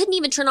 I couldn't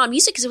even turn on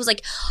music because it was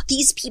like,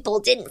 these people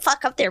didn't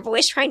fuck up their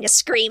voice trying to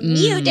scream.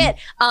 You did.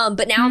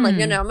 But now I'm like,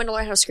 no, I'm going to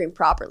learn how to scream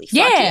properly.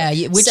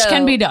 Which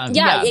can be done.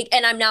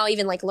 And I'm now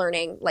even like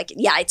learning, like,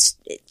 it's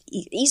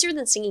easier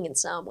than singing in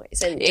some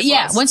ways. And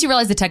once you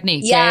realize the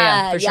technique.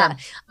 For sure.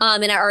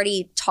 And I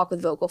already talk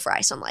with vocal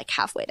fry, so I'm like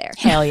halfway there.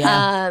 Hell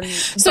yeah.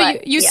 So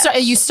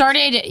you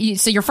started,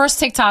 so your first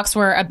TikToks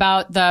were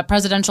about the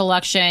presidential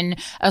election,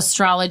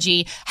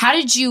 astrology. How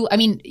did you, I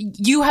mean,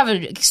 you have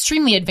an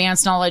extremely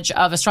advanced knowledge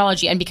of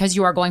astrology, and because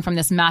you are going from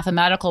this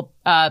mathematical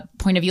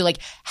point of view, like,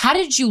 how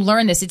did you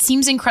learn this? It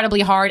seems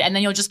incredibly hard, and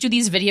then you'll just do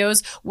these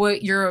videos where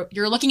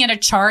you're looking at a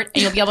chart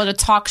and you'll be able to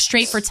talk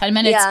straight for 10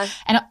 minutes.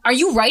 And are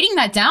you writing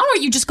that down, or are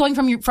you just going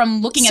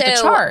from looking at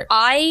the chart?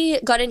 I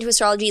got into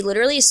astrology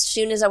literally as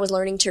soon as I was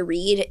learning to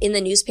read. In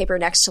the newspaper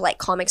next to like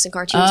comics and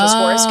cartoons was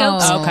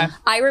horoscopes.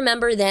 I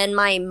remember then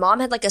my mom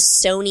had like a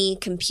Sony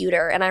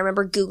computer, and I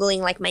remember Googling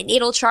like my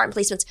natal chart and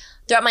placements.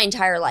 throughout my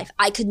entire life,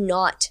 I could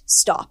not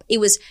stop. It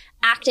was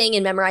acting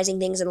and memorizing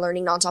things and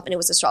learning nonstop, and it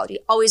was astrology.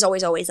 Always,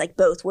 always, always. Like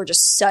both were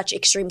just such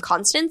extreme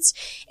constants.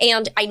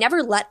 And I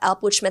never let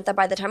up, which meant that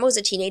by the time I was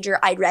a teenager,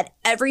 I'd read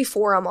every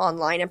forum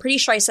online. I'm pretty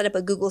sure I set up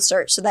a Google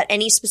search so that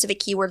any specific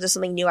keywords or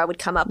something new I would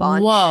come up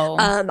on. Whoa.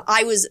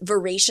 I was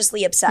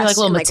voraciously obsessed. You're like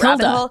little in my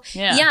rabbit Matilda. hole.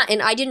 Yeah,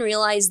 and I didn't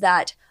realize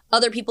that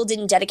other people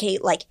didn't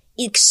dedicate like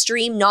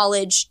extreme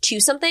knowledge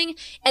to something.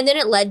 And then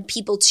it led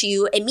people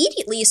to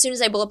immediately, as soon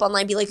as I pull up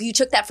online, be like, you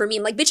took that from me.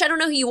 I'm like, bitch, I don't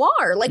know who you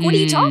are. Like, what are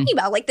you talking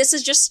about? Like, this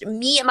is just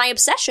me and my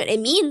obsession. It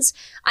means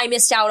I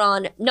missed out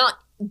on, not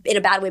in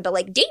a bad way, but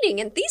like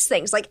dating and these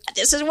things. Like,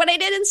 this is what I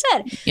did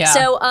instead. Yeah.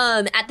 So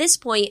at this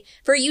point,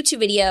 for a YouTube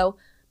video,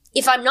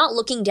 if I'm not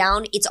looking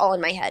down, it's all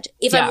in my head.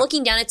 If I'm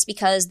looking down, it's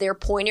because they're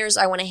pointers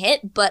I want to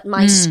hit, but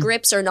my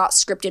scripts are not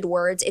scripted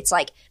words. It's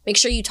like, make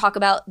sure you talk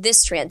about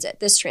this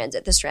transit, this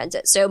transit, this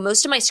transit. So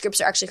most of my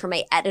scripts are actually from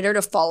my editor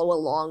to follow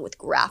along with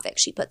graphics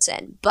she puts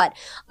in. But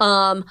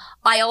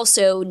I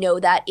also know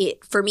that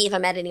for me, if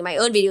I'm editing my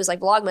own videos like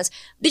Vlogmas,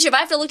 bitch, if I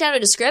have to look down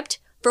at a script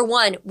for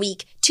 1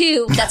 week,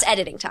 2, that's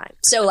editing time.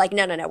 So like,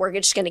 no, we're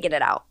just going to get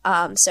it out.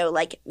 So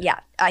like, yeah,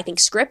 I think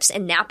scripts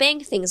and napping,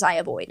 things I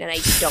avoid, and I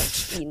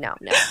don't, no.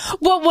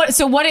 What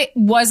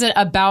was it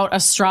about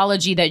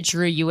astrology that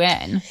drew you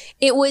in?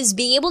 It was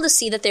being able to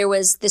see that there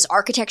was this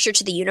architecture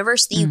to the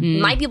universe that you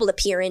might be able to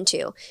peer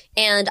into.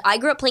 And I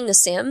grew up playing The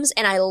Sims,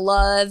 and I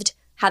loved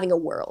having a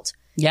world.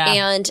 Yeah.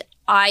 And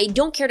I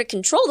don't care to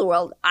control the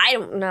world.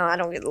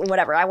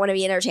 Whatever. I want to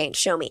be entertained.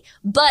 Show me.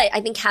 But I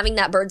think having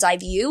that bird's eye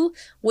view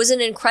was an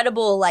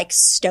incredible, like,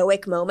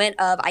 stoic moment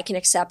of I can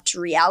accept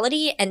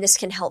reality and this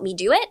can help me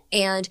do it.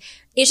 And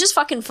it's just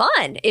fucking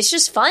fun. It's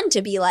just fun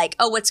to be like,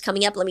 oh, what's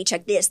coming up? Let me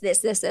check this.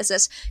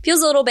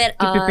 Feels a little bit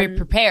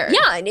prepared.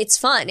 Yeah, and it's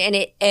fun, and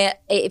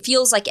it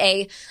feels like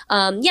a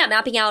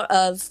mapping out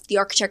of the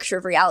architecture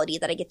of reality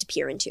that I get to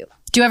peer into.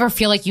 Do you ever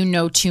feel like you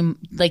know too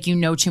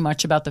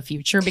much about the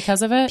future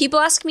because of it? People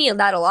ask me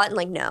that a lot, and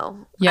like,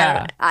 no,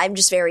 yeah, I'm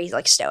just very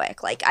like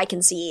stoic. Like I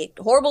can see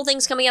horrible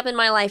things coming up in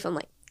my life. I'm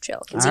like,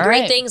 chill. I can see All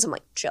great right. things. I'm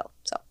like, chill.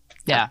 So.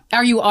 Yeah.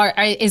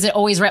 Is it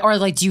always right? Or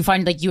like, do you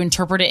find like you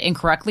interpret it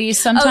incorrectly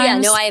sometimes? Oh yeah,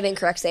 no, I have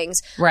incorrect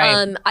things.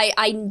 Right.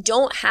 I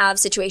don't have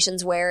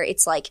situations where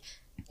it's like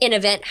an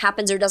event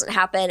happens or doesn't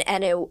happen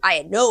and I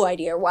had no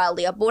idea or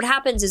wildly up. But what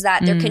happens is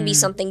that there can be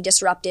something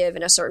disruptive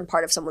in a certain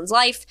part of someone's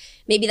life.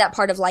 Maybe that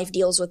part of life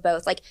deals with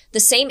both. Like the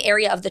same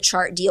area of the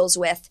chart deals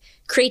with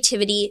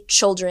creativity,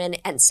 children,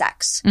 and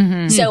sex.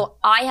 So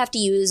I have to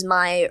use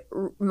my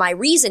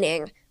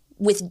reasoning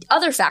with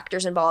other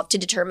factors involved to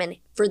determine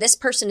for this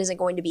person, is it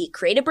going to be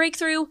creative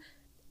breakthrough,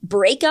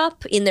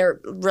 breakup in their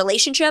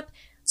relationship,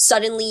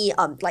 suddenly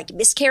like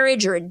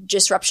miscarriage or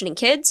disruption in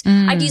kids.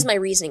 I have to use my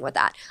reasoning with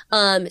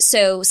that.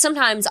 So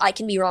sometimes I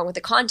can be wrong with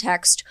the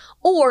context,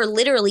 or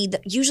literally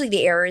usually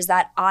the error is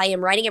that I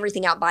am writing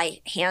everything out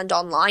by hand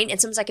online, and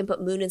sometimes I can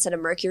put moon instead of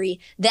Mercury.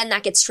 Then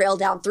that gets trailed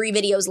down 3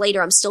 videos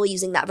later. I'm still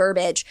using that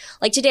verbiage.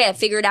 Like today I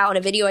figured out in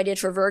a video I did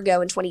for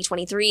Virgo in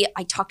 2023,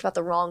 I talked about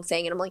the wrong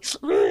thing and I'm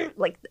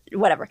like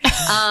whatever.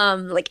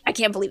 Like I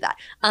can't believe that.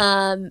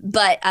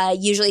 But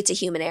usually it's a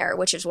human error,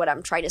 which is what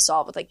I'm trying to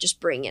solve with like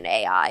just bring in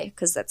AI,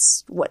 because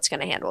that's what's going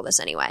to handle this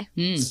anyway.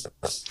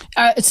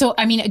 So,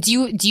 I mean,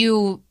 do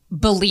you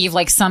believe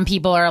like some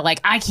people are like,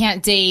 I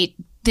can't date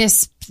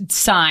this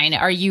sign?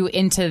 Are you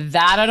into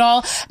that at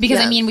all? Because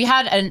I mean,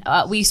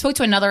 we spoke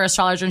to another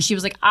astrologer and she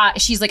was like,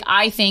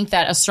 I think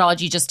that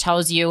astrology just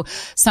tells you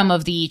some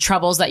of the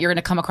troubles that you're going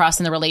to come across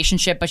in the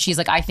relationship. But she's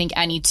like, I think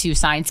any 2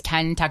 signs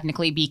can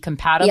technically be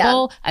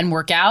compatible and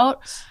work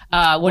out.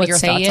 What are your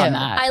thoughts on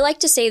that? I like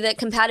to say that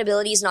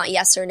compatibility is not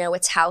yes or no,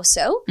 it's how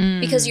so.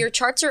 Because your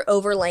charts are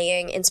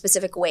overlaying in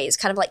specific ways,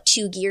 kind of like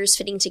 2 gears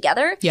fitting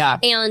together. Yeah.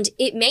 And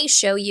it may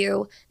show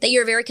you that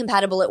you're very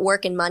compatible at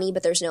work and money,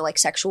 but there's no like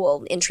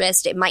sexual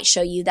interest. It might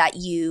show you that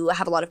you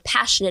have a lot of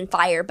passion and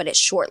fire, but it's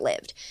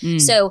short-lived.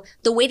 So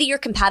the way that you're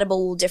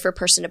compatible will differ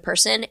person to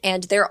person,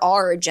 and there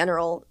are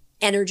general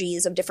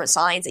energies of different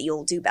signs that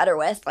you'll do better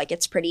with. Like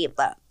it's pretty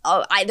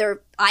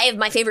either I have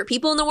my favorite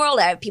people in the world,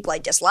 I have people I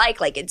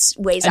dislike, like it's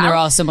ways And out. they're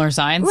all similar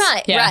signs.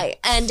 Right, Yeah. right.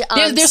 And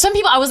There's some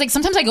people I was like,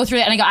 sometimes I go through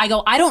it and I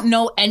go, I don't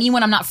know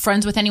anyone. I'm not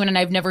friends with anyone, and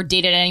I've never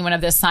dated anyone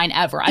of this sign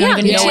ever. I don't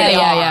even me know too. where they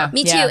are. Yeah.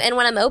 Me too. And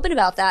when I'm open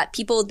about that,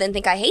 people then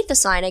think I hate the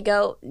sign. I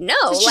go, no,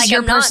 It's just like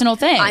your I'm not, personal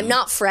thing. I'm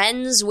not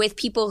friends with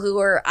people who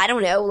are, I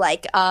don't know,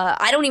 like,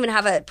 I don't even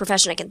have a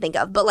profession I can think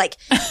of, but like,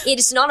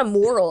 it's not a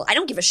moral. I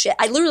don't give a shit.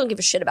 I literally don't give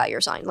a shit about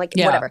your sign, like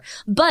whatever.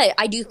 But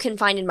I can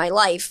find in my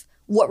life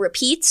what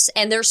repeats,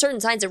 and there are certain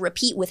signs that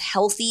repeat with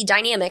healthy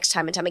dynamics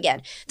time and time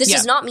again. This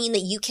does not mean that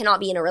you cannot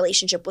be in a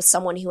relationship with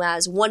someone who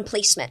has one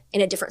placement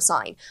in a different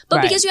sign.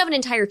 But because you have an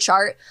entire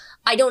chart,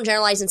 I don't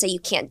generalize and say you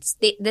can't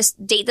date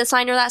this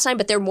sign or that sign,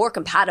 but they're more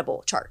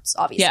compatible charts,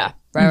 obviously. Yeah.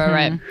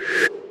 Right.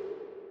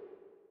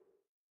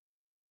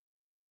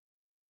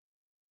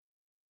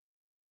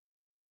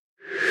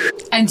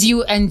 And do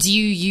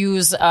you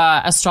use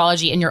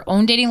astrology in your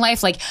own dating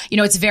life? Like, you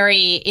know, it's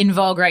very in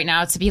vogue right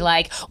now to be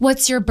like,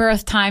 what's your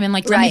birth time? And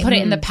like, let me put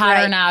it in the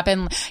pattern app.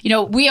 And, you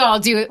know, we all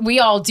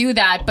do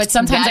that. But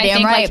sometimes I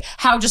think like,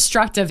 how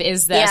destructive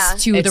is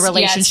this to the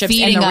relationships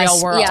in the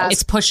real world? Yeah.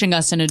 It's pushing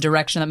us in a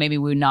direction that maybe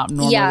we would not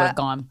normally would have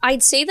gone.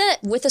 I'd say that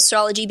with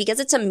astrology, because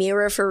it's a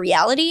mirror for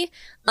reality,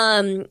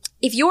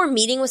 if you're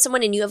meeting with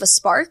someone and you have a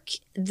spark,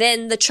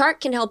 then the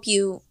chart can help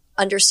you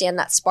understand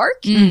that spark.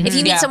 If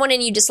you meet someone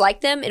and you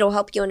dislike them, it'll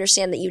help you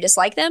understand that you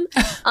dislike them.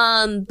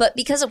 But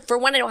because for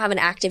one, I don't have an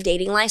active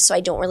dating life, so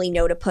I don't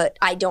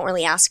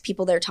really ask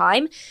people their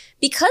time.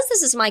 Because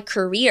this is my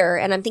career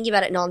and I'm thinking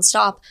about it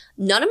nonstop,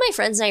 none of my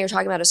friends and I are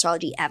talking about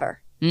astrology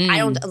ever. I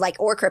don't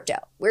or crypto.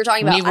 We're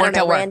talking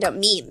about, random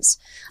memes.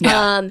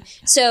 Yeah.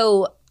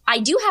 So I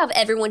do have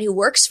everyone who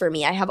works for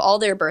me. I have all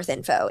their birth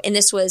info. And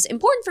this was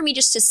important for me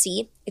just to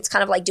see. It's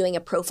kind of like doing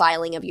a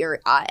profiling of your,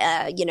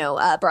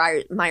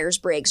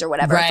 Myers-Briggs or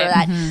whatever for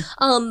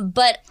that.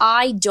 But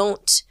I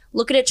don't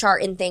look at a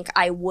chart and think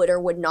I would or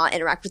would not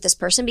interact with this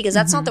person because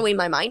that's not the way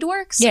my mind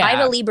works. I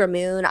have a Libra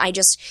moon.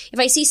 If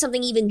I see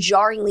something even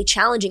jarringly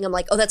challenging, I'm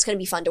like, oh, that's going to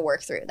be fun to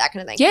work through, that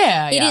kind of thing.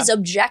 It is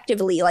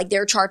objectively like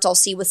their charts I'll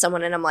see with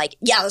someone and I'm like,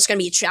 yeah, that's going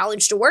to be a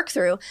challenge to work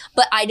through,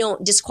 but I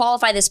don't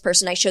disqualify this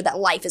person. I show that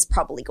life is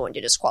probably going to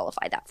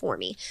disqualify that for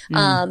me.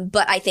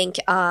 But I think,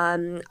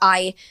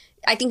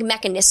 I think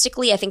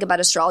mechanistically, I think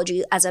about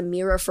astrology as a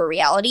mirror for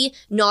reality,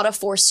 not a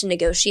force to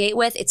negotiate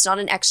with. It's not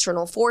an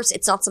external force.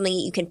 It's not something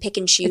that you can pick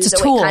and choose. It's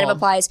a tool. It kind of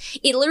applies.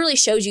 It literally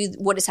shows you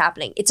what is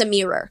happening. It's a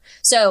mirror.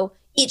 So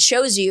it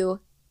shows you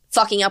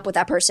fucking up with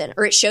that person,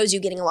 or it shows you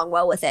getting along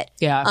well with it.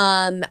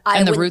 And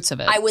the roots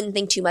of it. I wouldn't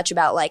think too much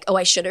about like, oh,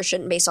 I should or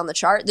shouldn't based on the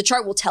chart. The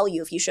chart will tell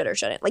you if you should or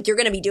shouldn't. Like, you're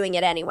going to be doing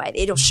it anyway.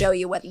 It'll show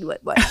you what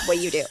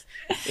you do.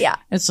 Yeah.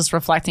 It's just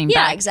reflecting back.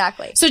 Yeah,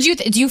 exactly. So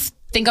do you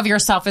think of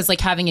yourself as like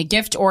having a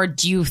gift, or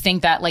do you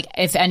think that like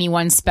if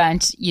anyone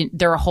spent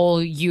their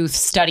whole youth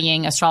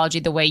studying astrology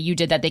the way you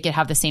did, that they could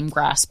have the same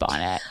grasp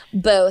on it?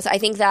 Both. I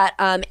think that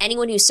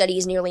anyone who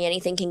studies nearly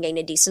anything can gain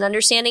a decent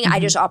understanding. I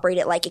just operate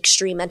at like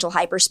extreme mental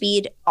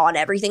hyperspeed on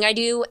everything I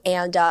do.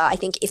 And I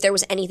think if there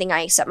was anything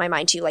I set my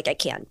mind to, like I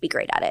can be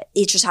great at it.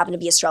 It just happened to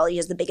be astrology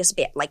is the biggest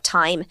bit, like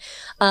time.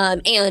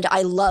 And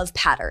I love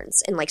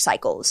patterns and like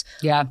cycles.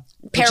 Yeah.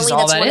 Apparently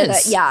that's one of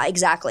the, yeah,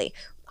 exactly.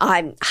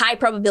 High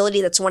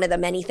probability that's one of the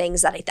many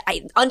things that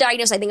I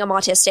undiagnosed, I think I'm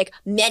autistic,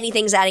 many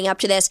things adding up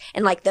to this,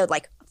 and like the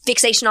like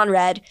fixation on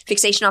red,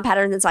 fixation on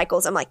patterns and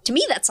cycles. I'm like, to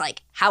me, that's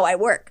like how I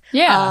work.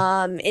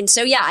 Yeah. And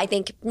so, yeah, I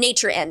think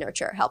nature and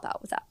nurture help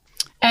out with that.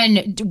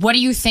 And what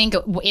do you think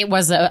it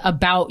was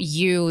about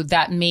you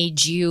that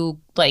made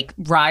you like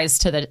rise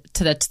to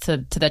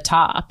the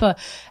top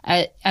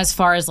as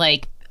far as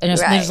like, and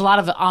there's a lot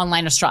of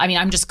online astrology. I mean,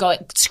 I'm just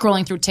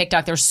scrolling through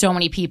TikTok. There's so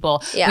many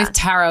people with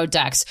tarot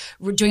decks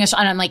doing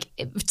astrology. And I'm like,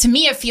 to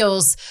me, it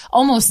feels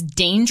almost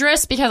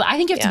dangerous because I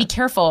think you have to be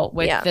careful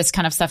with this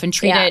kind of stuff and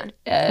treat it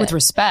with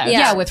respect.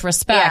 Yeah, with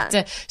respect.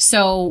 Yeah.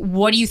 So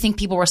what do you think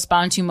people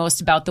respond to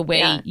most about the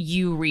way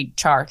you read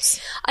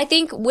charts? I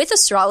think with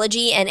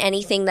astrology and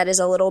anything that is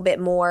a little bit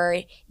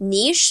more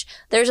niche,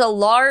 there's a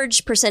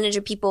large percentage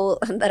of people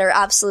that are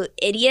absolute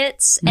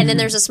idiots. And then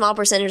there's a small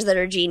percentage that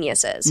are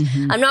geniuses.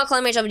 I'm not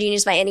calling myself a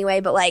genius by any way,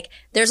 but like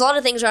there's a lot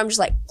of things where I'm just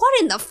like,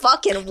 what in the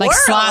fucking world? Like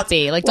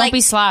sloppy. Like don't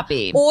be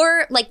sloppy.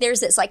 Or like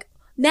there's this like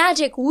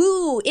magic,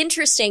 woo,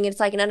 interesting. It's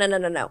like,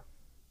 no.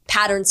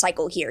 Pattern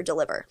cycle here,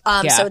 deliver.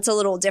 So it's a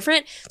little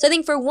different. So I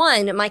think for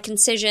one, my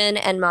concision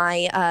and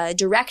my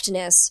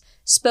directness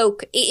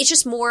spoke, it's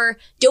just more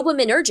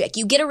dopaminergic.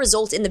 You get a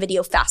result in the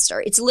video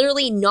faster. It's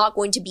literally not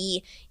going to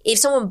be, if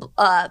someone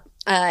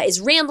is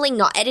rambling,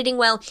 not editing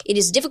well, it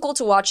is difficult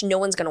to watch. No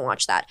one's going to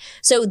watch that.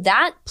 So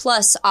that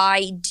plus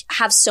I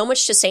have so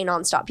much to say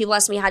nonstop. People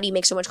ask me, how do you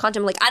make so much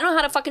content? I'm like, I don't know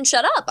how to fucking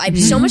shut up. I have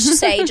so much to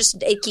say.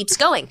 Just, it keeps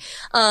going.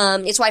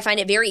 It's why I find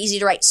it very easy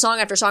to write song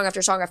after song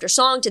after song after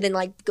song to then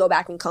like go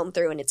back and comb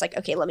through. And it's like,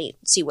 okay, let me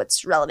see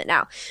what's relevant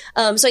now.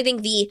 So I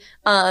think the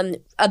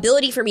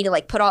ability for me to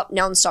like put out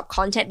nonstop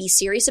content, be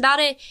serious about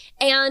it,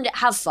 and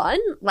have fun.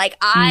 Like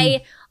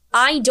I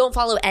don't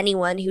follow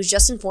anyone who's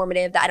just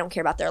informative that I don't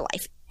care about their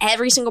life.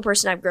 Every single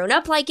person I've grown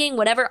up liking,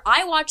 whatever,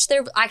 I watch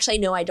their, actually,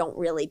 no, I don't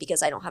really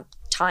because I don't have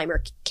time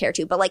or care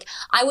to, but like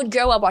I would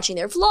grow up watching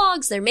their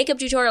vlogs, their makeup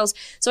tutorials.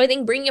 So I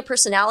think bringing a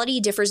personality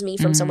differs me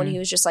from someone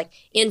who's just like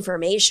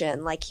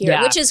information, like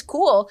here, which is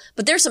cool,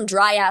 but there's some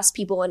dry ass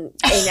people in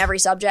every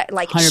subject,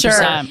 like 100%.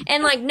 Sure.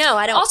 And like, no,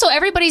 I don't. Also,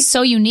 everybody's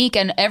so unique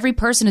and every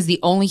person is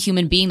the only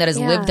human being that has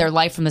lived their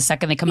life from the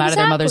second they come out of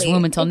their mother's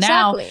womb until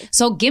now.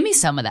 So give me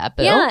some of that,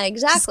 Bill. Yeah,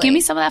 exactly. Just give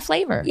me some of that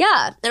flavor.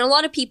 Yeah. And a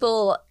lot of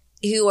people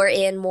who are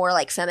in more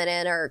like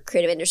feminine or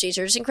creative industries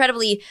are just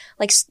incredibly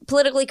like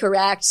politically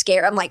correct,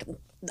 scared. I'm like,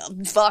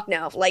 fuck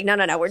no. Like, no.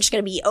 We're just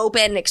going to be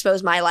open,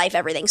 expose my life,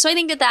 everything. So I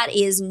think that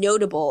is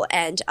notable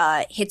and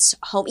hits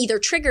home, either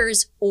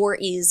triggers or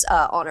is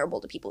honorable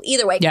to people.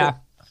 Either way, cool.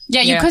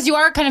 Yeah, because you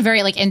are kind of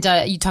very like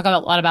into, you talk a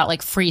lot about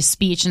like free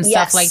speech and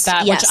stuff like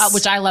that,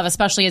 which I love,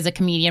 especially as a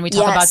comedian. We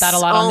talk about that a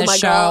lot on this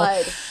show.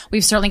 God.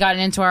 We've certainly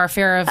gotten into our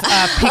fair of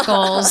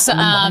pickles.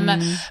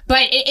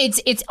 But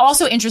it's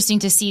also interesting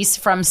to see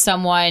from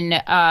someone,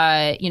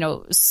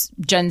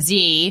 Gen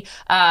Z,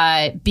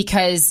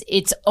 because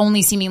it's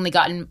only seemingly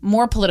gotten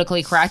more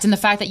politically correct. And the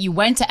fact that you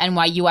went to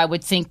NYU, I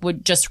would think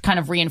would just kind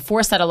of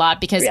reinforce that a lot,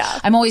 because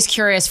I'm always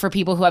curious for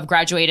people who have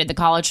graduated the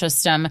college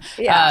system,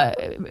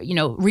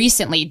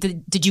 recently,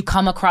 did you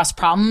come across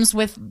problems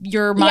with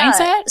your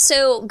mindset?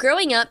 So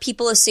growing up,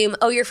 people assume,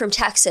 oh, you're from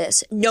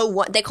Texas. No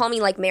one, they call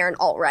me like Maren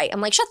alt-right.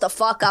 I'm like, shut the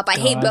fuck up. I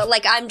hate, but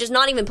like, I'm just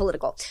not even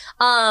political.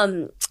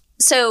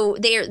 So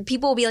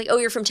people will be like, oh,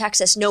 you're from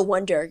Texas. No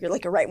wonder you're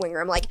like a right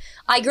winger. I'm like,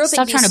 I grew up in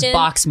Houston. Stop trying to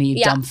box me,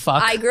 you dumb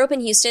fuck. I grew up in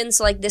Houston,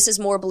 so like this is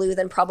more blue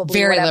than probably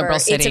very whatever. Liberal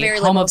city. It's a very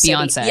home liberal of city.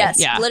 Beyonce. Yes,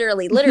 yeah.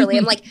 literally.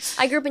 I'm like,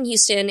 I grew up in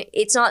Houston.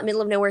 It's not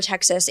middle of nowhere,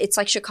 Texas. It's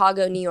like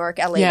Chicago, New York,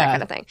 LA, that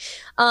kind of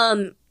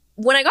thing.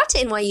 When I got to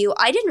NYU,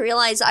 I didn't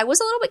realize I was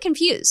a little bit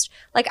confused.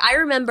 Like, I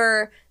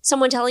remember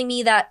someone telling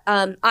me that,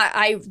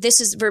 this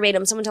is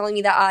verbatim, someone telling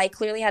me that I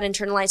clearly had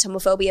internalized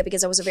homophobia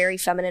because I was a very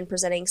feminine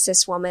presenting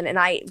cis woman. And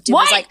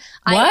was like,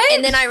 what?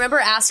 And then I remember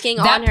asking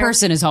that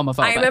person is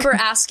homophobic. I remember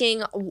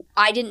asking,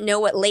 I didn't know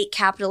what late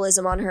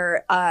capitalism on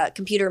her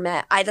computer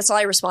meant. That's all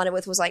I responded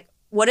with was like,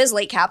 what does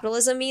late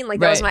capitalism mean? Like,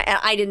 that was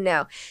I didn't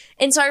know.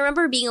 And so I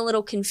remember being a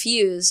little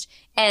confused.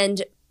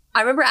 And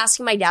I remember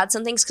asking my dad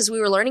some things because we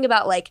were learning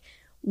about like,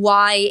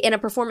 why in a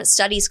performance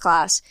studies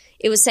class,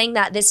 it was saying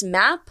that this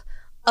map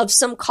of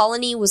some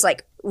colony was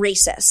like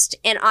racist,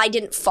 and I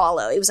didn't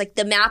follow. It was like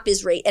the map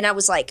is and I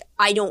was like,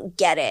 I don't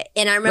get it.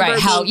 And I remember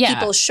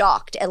people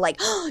shocked and like,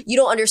 oh, you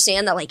don't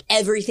understand that like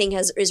everything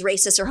is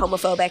racist or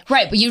homophobic,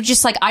 right? But you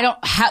just like, I don't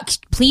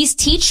please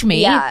teach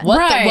me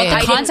what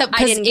the concept,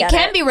 because it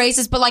can be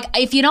racist, but like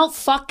if you don't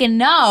fucking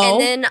know,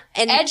 and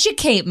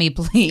educate me,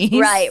 please.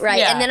 Right.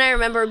 Yeah. And then I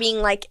remember being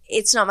like,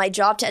 it's not my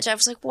job to educate. I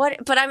was like,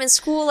 what? But I'm in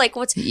school. Like,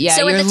 what's so you're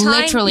at the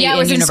time? Literally in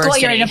university. School,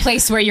 you're in a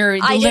place where you're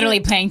literally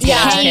paying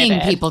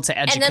people to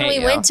educate. And then we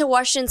went to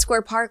Washington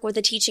Square Park with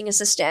a teaching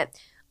assistant.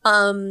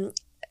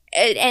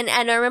 And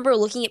I remember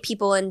looking at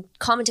people and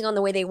commenting on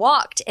the way they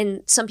walked,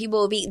 and some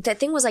people would be, that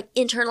thing was like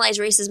internalized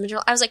racism.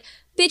 I was like,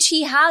 bitch,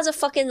 he has a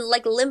fucking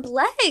like limp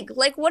leg.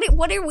 Like what are we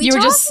talking about?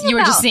 You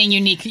were just seeing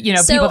unique,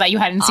 people that you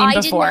hadn't seen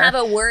before. I didn't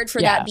have a word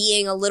for that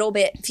being a little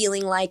bit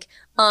feeling like,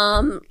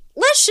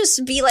 let's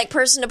just be like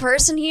person to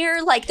person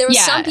here. Like there was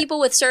some people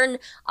with certain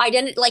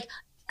identity, like,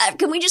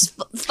 can we just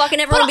fucking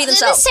everyone be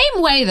themselves? In the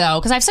same way, though,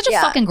 because I have such a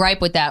fucking gripe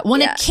with that.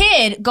 When a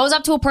kid goes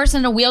up to a person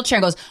in a wheelchair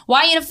and goes,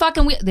 why are you in a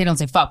fucking wheel? They don't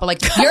say fuck, but like,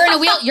 you're in a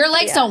wheel, your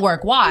legs don't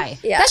work. Why?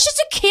 Yeah. That's just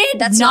a kid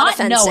That's not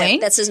offensive. knowing.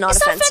 That's it's not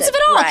offensive. Not offensive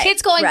at all. Right.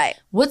 Kids going,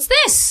 what's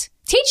this?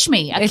 Teach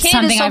me. It's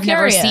something I've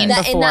never seen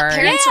before. And that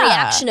parent's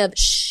reaction of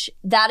shh,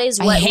 that is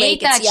what I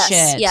hate that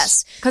shit.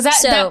 Yes. Because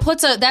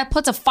that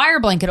puts a fire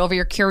blanket over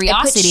your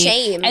curiosity. It puts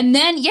shame. And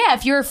then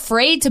if you're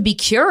afraid to be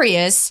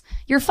curious,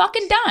 you're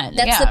fucking done.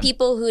 That's the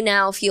people who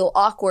now feel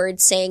awkward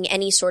saying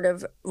any sort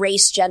of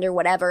race, gender,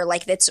 whatever.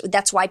 Like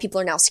that's why people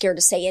are now scared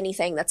to say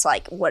anything that's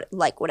like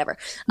whatever.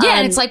 Yeah,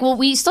 and it's like, well,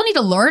 we still need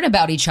to learn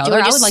about each other.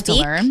 I would like to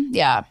learn.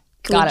 Yeah.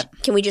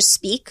 Can we just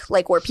speak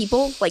like we're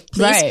people? Like,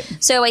 please. Right.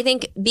 So I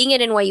think being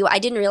at NYU, I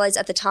didn't realize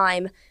at the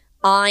time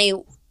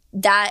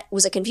that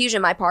was a confusion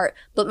on my part,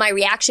 but my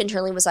reaction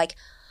internally was like,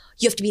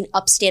 you have to be an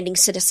upstanding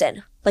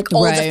citizen. Like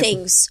all the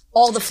things,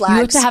 all the flags. You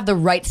have to have the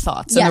right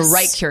thoughts and the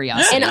right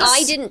curiosity. And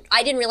I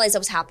didn't realize that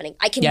was happening.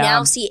 I can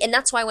now see, and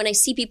that's why when I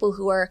see people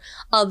who are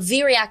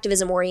very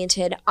activism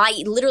oriented,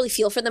 I literally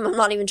feel for them. I'm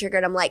not even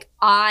triggered. I'm like,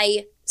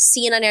 I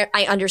see and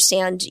I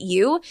understand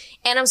you.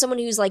 And I'm someone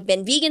who's like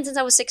been vegan since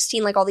I was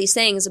 16, like all these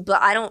things,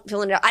 but I don't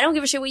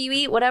give a shit what you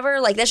eat,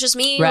 whatever. Like that's just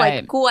me. Right.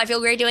 Like cool, I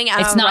feel great doing it.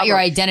 It's not your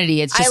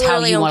identity. It's just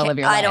how you want to live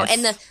your life. I don't.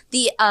 And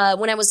the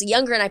when I was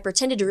younger and I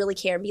pretended to really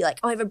care and be like,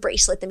 oh, I have a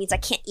bracelet that means I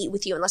can't eat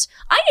with you unless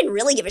I didn't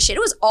really give a shit. It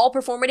was all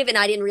performative and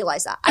I didn't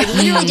realize that. I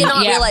literally did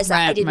not realize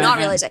that. I did not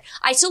realize it.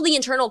 I still the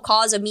internal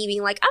cause of me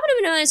being like, I'm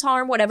gonna minimize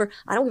harm, whatever.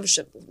 I don't give a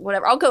shit,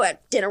 whatever. I'll go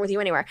at dinner with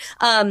you anywhere.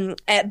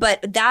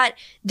 But that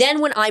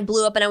then when I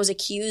blew up and I was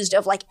accused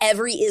of like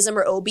every ism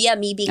or obia,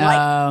 me being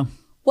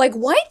like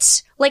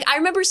what? Like I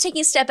remember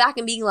taking a step back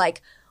and being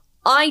like,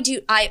 I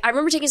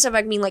remember taking a step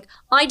back and being like,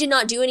 I did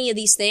not do any of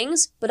these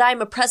things, but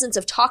I'm a presence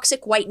of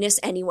toxic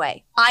whiteness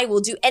anyway. I will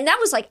do. And that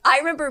was like, I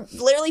remember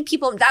literally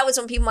that was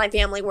when people in my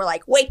family were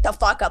like, wake the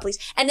fuck up, please.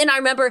 And then I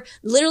remember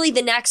literally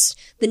the next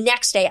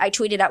day I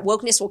tweeted at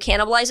wokeness will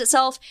cannibalize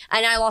itself.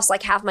 And I lost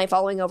like half my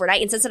following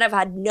overnight. And since then I've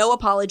had no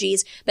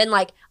apologies, been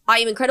like, I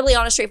am incredibly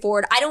honest,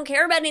 straightforward. I don't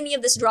care about any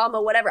of this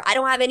drama, whatever. I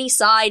don't have any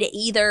side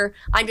either.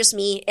 I'm just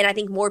me. And I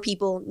think more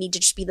people need to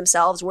just be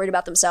themselves, worried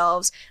about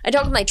themselves. I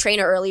talked with my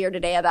trainer earlier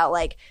today about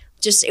like,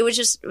 it was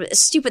just a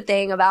stupid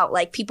thing about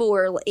like people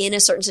were in a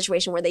certain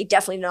situation where they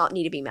definitely did not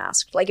need to be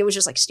masked. Like it was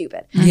just like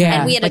stupid. Yeah.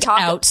 And we had like to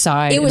talk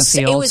outside. It was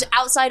in a field. It was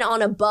outside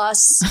on a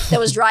bus that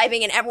was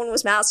driving and everyone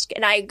was masked.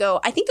 And I go,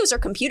 I think those are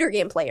computer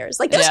game players.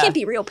 Like those can't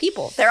be real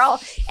people. They're all,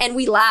 and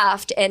we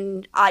laughed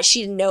and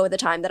she didn't know at the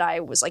time that I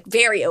was like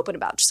very open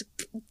about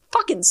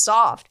fucking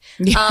soft.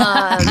 So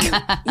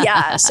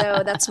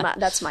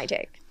that's my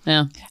take.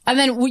 Yeah. And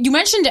then you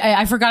mentioned,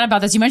 I forgot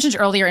about this. You mentioned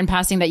earlier in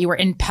passing that you were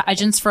in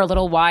pageants for a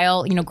little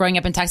while, growing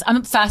up in Texas.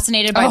 I'm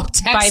fascinated by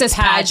Texas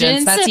by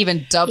pageants. That's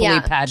even doubly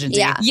Yeah. pageanty.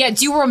 Yeah. Yeah.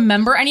 Do you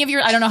remember any of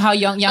your, I don't know how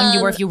young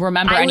you were, if you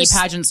remember any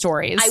pageant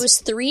stories. I was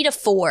 3 to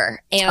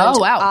 4, and Oh,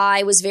 wow.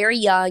 I was very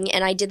young,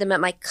 and I did them at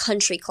my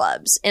country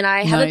clubs. And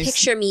I have a Nice.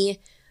 picture of me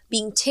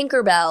being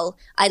Tinkerbell.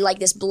 I had like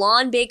this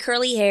blonde, big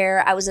curly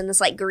hair. I was in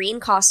this like green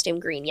costume,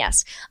 green,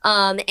 yes.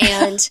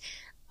 And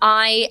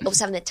I was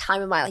having the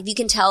time of my life. You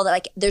can tell that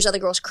like there's other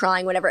girls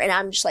crying, whatever, and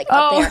I'm just like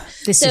up there.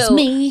 This is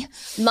me.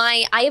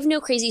 I have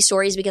no crazy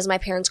stories because my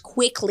parents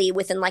quickly,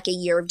 within like a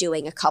year of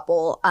doing a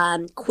couple,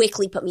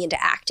 quickly put me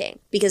into acting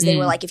because they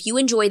were like, if you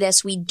enjoy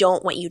this, we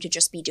don't want you to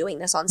just be doing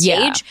this on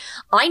stage.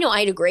 Yeah. I know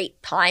I had a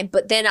great time,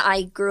 but then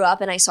I grew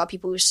up and I saw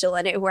people who were still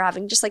in it who were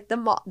having just like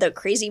the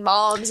crazy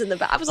moms and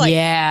I was like,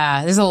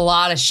 Yeah, there's a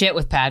lot of shit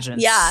with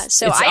pageants. yeah.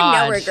 So It's I have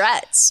odd. no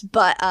regrets,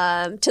 but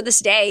to this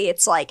day,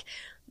 it's like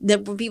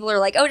when people are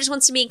like, "Oh, it just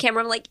wants to be in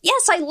camera." I'm like,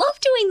 "Yes, I love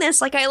doing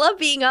this. Like, I love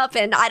being up."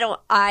 And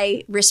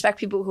I respect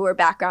people who are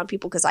background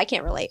people because I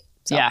can't relate.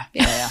 So, Yeah.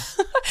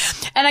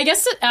 And I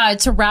guess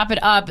to wrap it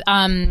up,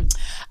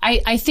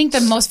 I think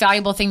the most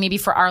valuable thing maybe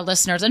for our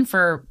listeners and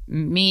for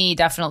me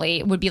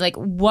definitely would be like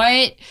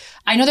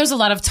I know there's a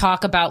lot of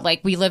talk about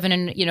like we live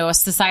in a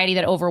society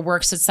that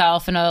overworks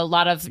itself, and a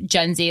lot of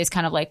Gen Z is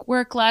kind of like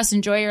work less,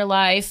 enjoy your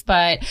life.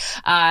 But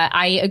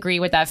I agree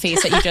with that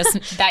face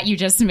that you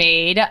just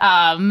made.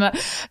 Can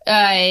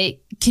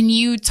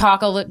you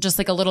talk just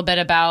like a little bit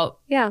about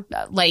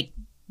like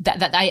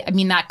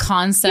that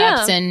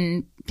concept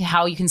and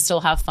how you can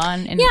still have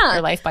fun in your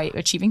life by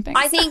achieving things?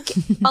 I think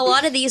a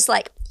lot of these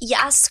like,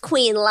 yes,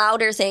 queen,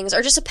 louder things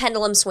are just a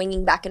pendulum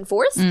swinging back and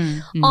forth.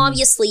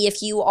 Obviously,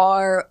 if you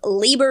are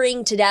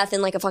laboring to death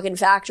in like a fucking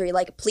factory,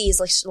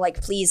 please,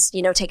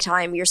 take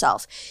time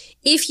yourself.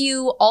 If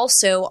you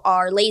also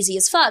are lazy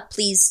as fuck,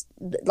 please,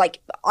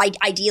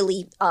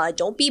 ideally,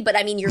 don't be, but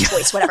I mean, your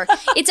choice, whatever.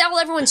 It's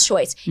everyone's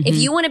choice. If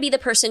you want to be the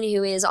person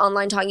who is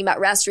online talking about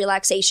rest,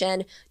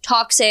 relaxation,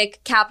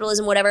 toxic,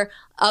 capitalism, whatever,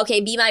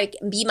 okay, be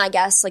my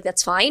guest. Like,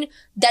 that's fine.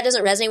 That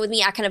doesn't resonate with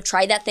me. I kind of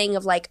tried that thing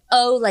of like,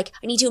 I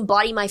need to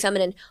embody my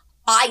feminine.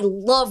 I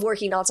love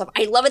working nonstop.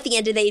 I love at the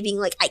end of the day being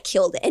like, I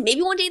killed it. And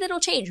maybe one day that'll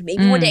change.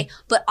 Maybe one day.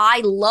 But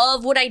I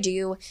love what I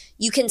do.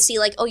 You can see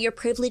like, oh, you're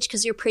privileged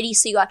because you're pretty.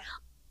 So you got...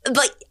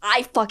 But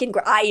I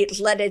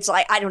let it,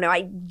 like, I don't know.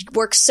 I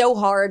work so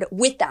hard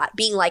with that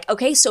being like,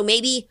 okay, so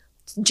maybe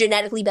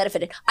genetically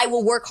benefited. I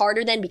will work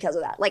harder then because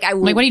of that. Like, I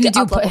will. Like, what do you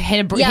do?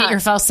 Hit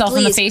yourself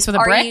in the face with a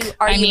brick?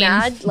 Are you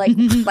mad? Like,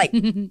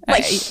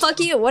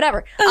 fuck you,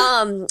 whatever.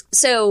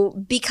 So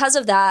because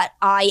of that,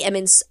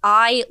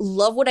 I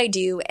love what I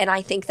do. And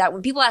I think that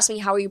when people ask me,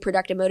 how are you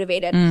productive,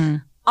 motivated?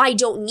 I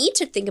don't need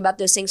to think about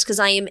those things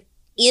because I am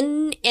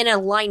in an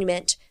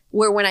alignment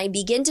where when I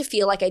begin to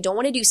feel like I don't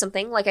want to do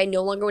something, like I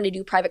no longer want to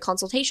do private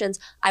consultations,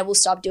 I will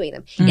stop doing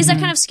them. Is that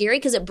kind of scary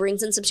because it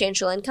brings in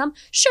substantial income?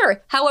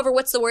 Sure. However,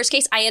 what's the worst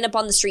case? I end up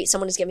on the street.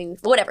 Someone is giving me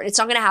whatever. It's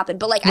not going to happen.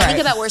 But like, I think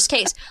about worst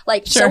case.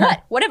 Like, so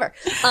what? Whatever.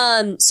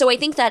 So I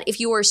think that if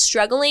you are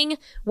struggling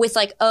with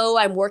like, oh,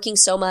 I'm working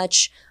so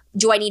much,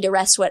 do I need to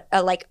rest?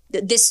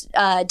 This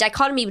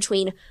dichotomy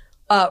between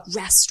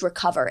rest,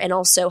 recover, and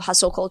also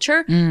hustle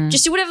culture.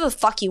 Just do whatever the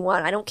fuck you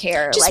want. I don't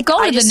care. Just go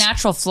with the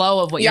natural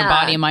flow of what your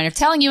body and mind are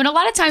telling you. And a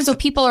lot of times when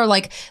people are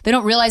like, they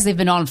don't realize they've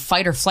been on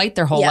fight or flight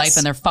their whole life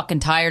and they're fucking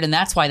tired and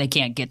that's why they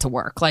can't get to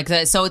work. Like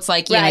that. So it's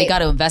like, you got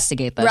to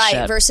investigate that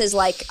shit. Versus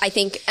like, I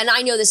think, and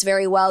I know this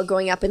very well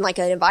growing up in like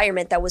an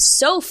environment that was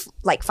so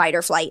like fight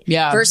or flight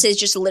versus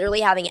just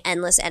literally having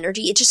endless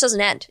energy. It just doesn't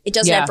end. It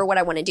doesn't end for what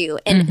I want to do.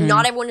 And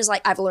not everyone is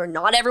like, I've learned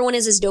not everyone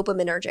is as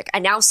dopaminergic. I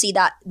now see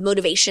that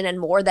motivation and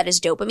more that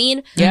is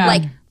dopamine.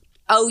 Like,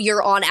 oh,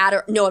 you're on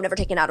Adderall. No, I've never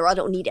taken Adderall. I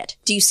don't need it.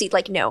 Do you see?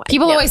 Like, no.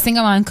 People always think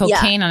I'm on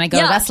cocaine and I go,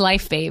 that's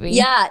life, baby.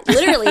 Yeah,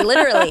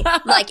 literally.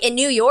 Like in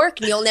New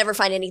York, you'll never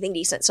find anything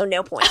decent. So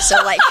no point.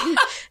 So like,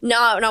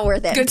 no, not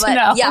worth it. Good to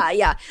know.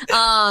 Yeah.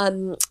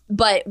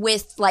 But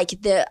with like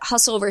the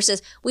hustle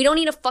versus, we don't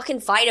need to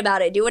fucking fight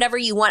about it. Do whatever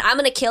you want. I'm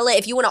going to kill it.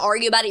 If you want to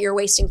argue about it, you're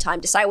wasting time.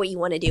 Decide what you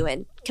want to do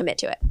and commit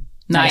to it.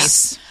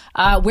 Nice.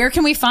 Where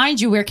can we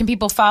find you? Where can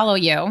people follow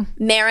you?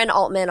 Maren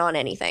Altman on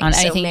anything. On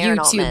anything. Maren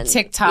YouTube, Altman.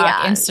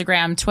 TikTok,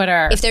 Instagram,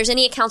 Twitter. If there's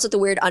any accounts with the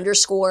weird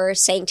underscore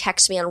saying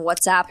text me on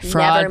WhatsApp,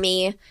 Fraud. never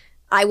me.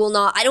 I will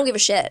not. I don't give a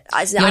shit.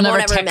 You'll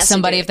never text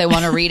somebody if they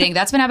want a reading.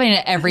 That's been happening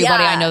to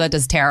everybody I know that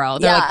does tarot.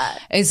 They're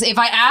like, if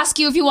I ask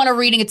you if you want a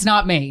reading, it's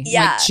not me.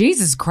 Yeah. Like,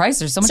 Jesus Christ,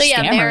 there's so much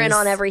scammers. Maren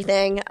on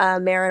everything.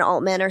 Maren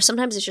Altman, or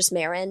sometimes it's just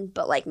Maren,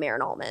 but like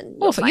Maren Altman.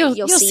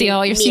 You'll see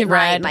all your see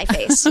red. My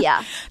face.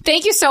 Yeah.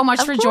 Thank you so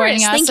much for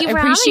joining us. Thank you for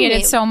I appreciate having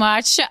it me. so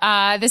much.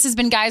 This has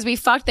been Guys We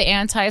Fucked, the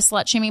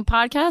anti-slut shaming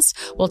podcast.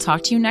 We'll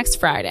talk to you next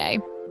Friday.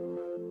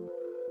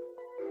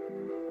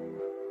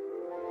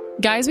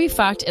 Guys We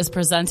Fucked is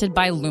presented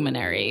by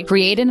Luminary.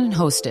 Created and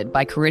hosted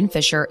by Corinne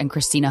Fisher and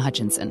Christina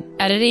Hutchinson.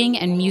 Editing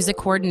and music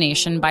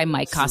coordination by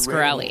Mike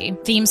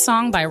Coscarelli. Theme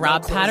song by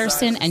Rob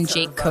Patterson and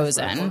Jake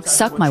Cozen.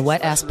 Suck my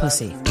wet ass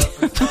pussy.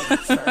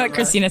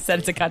 Christina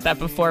said to cut that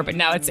before, but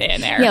now it's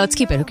in there. Yeah, let's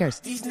keep it. Who cares?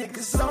 These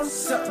niggas on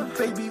something,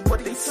 baby,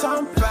 what they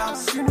talking about?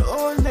 Sooner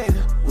or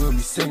later, we'll be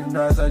singing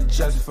as I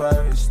justify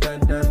and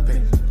stand up,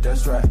 baby.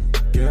 That's right,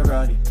 get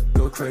rowdy,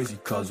 go crazy,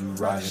 cause we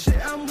ride.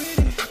 Shit, I'm with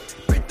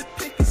it. Break the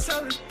pickets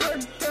out and burn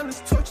it down,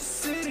 let's torture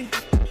city.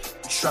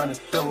 Trying to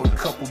throw a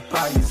couple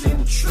bodies in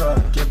the truck,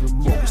 give it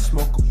more,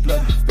 smoke a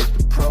blunt, fit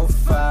the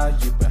profile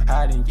you've been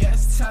hiding. Yeah,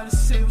 it's time to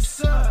say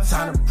what's up,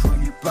 time to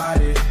prove your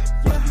body.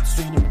 Yeah,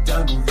 between them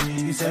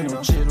dungarees, ain't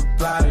no shit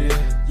about it.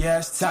 Yeah,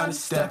 it's time to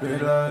step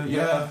it up,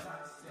 yeah.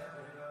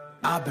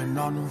 I've been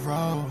on the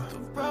road,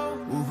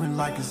 moving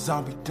like a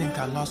zombie, think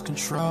I lost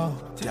control.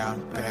 Down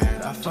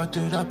bad, I fucked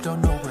it up,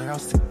 don't know where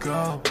else to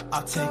go.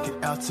 I'll take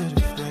it out to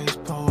the face,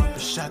 pull up a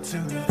shot to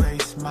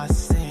erase my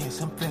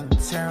sins. I'm feeling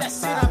terrified.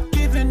 That's it, I'm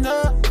giving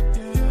up.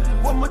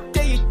 One more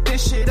day of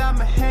this shit,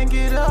 I'ma hang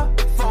it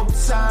up. 4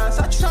 times,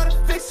 I try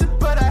to fix it,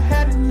 but I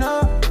had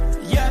enough.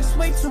 Yeah, it's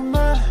way too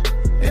much.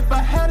 If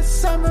I had to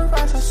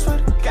summarize, I swear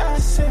to God, I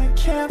say I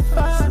can't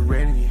find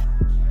serenity.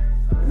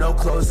 No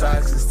closed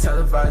eyes, it's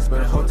televised, but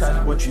the whole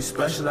time what you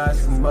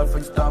specialize in.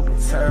 Motherfuckers thought we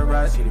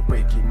terrorize, here to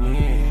breaking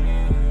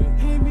in.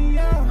 Hear me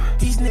out.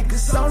 These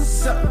niggas on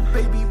something,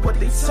 baby, what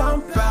they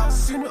talking about?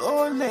 Sooner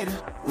or later,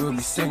 we'll be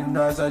singing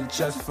as I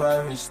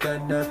justify and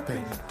stand up,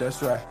 baby.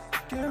 That's right,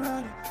 get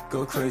rowdy,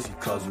 go crazy,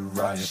 cause we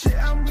ride. Shit,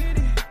 I'm with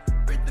it.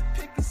 Break the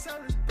pickets out,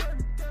 let's burn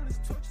it down, let's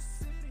torture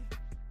city.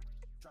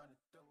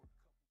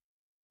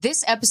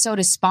 This episode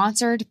is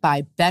sponsored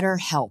by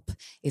BetterHelp.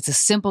 It's a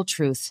simple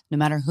truth. No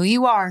matter who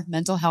you are,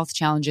 mental health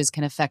challenges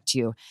can affect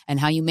you, and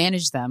how you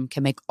manage them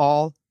can make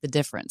all the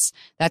difference.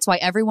 That's why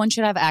everyone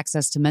should have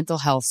access to mental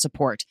health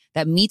support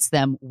that meets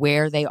them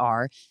where they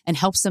are and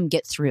helps them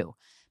get through.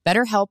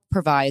 BetterHelp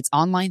provides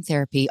online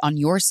therapy on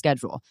your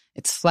schedule.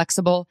 It's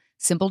flexible,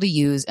 simple to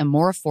use, and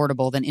more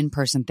affordable than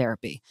in-person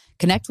therapy.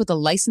 Connect with a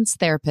licensed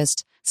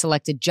therapist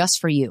selected just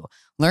for you.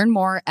 Learn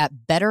more at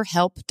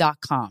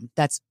betterhelp.com.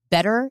 That's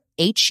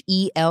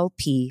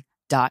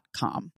betterhelp.com.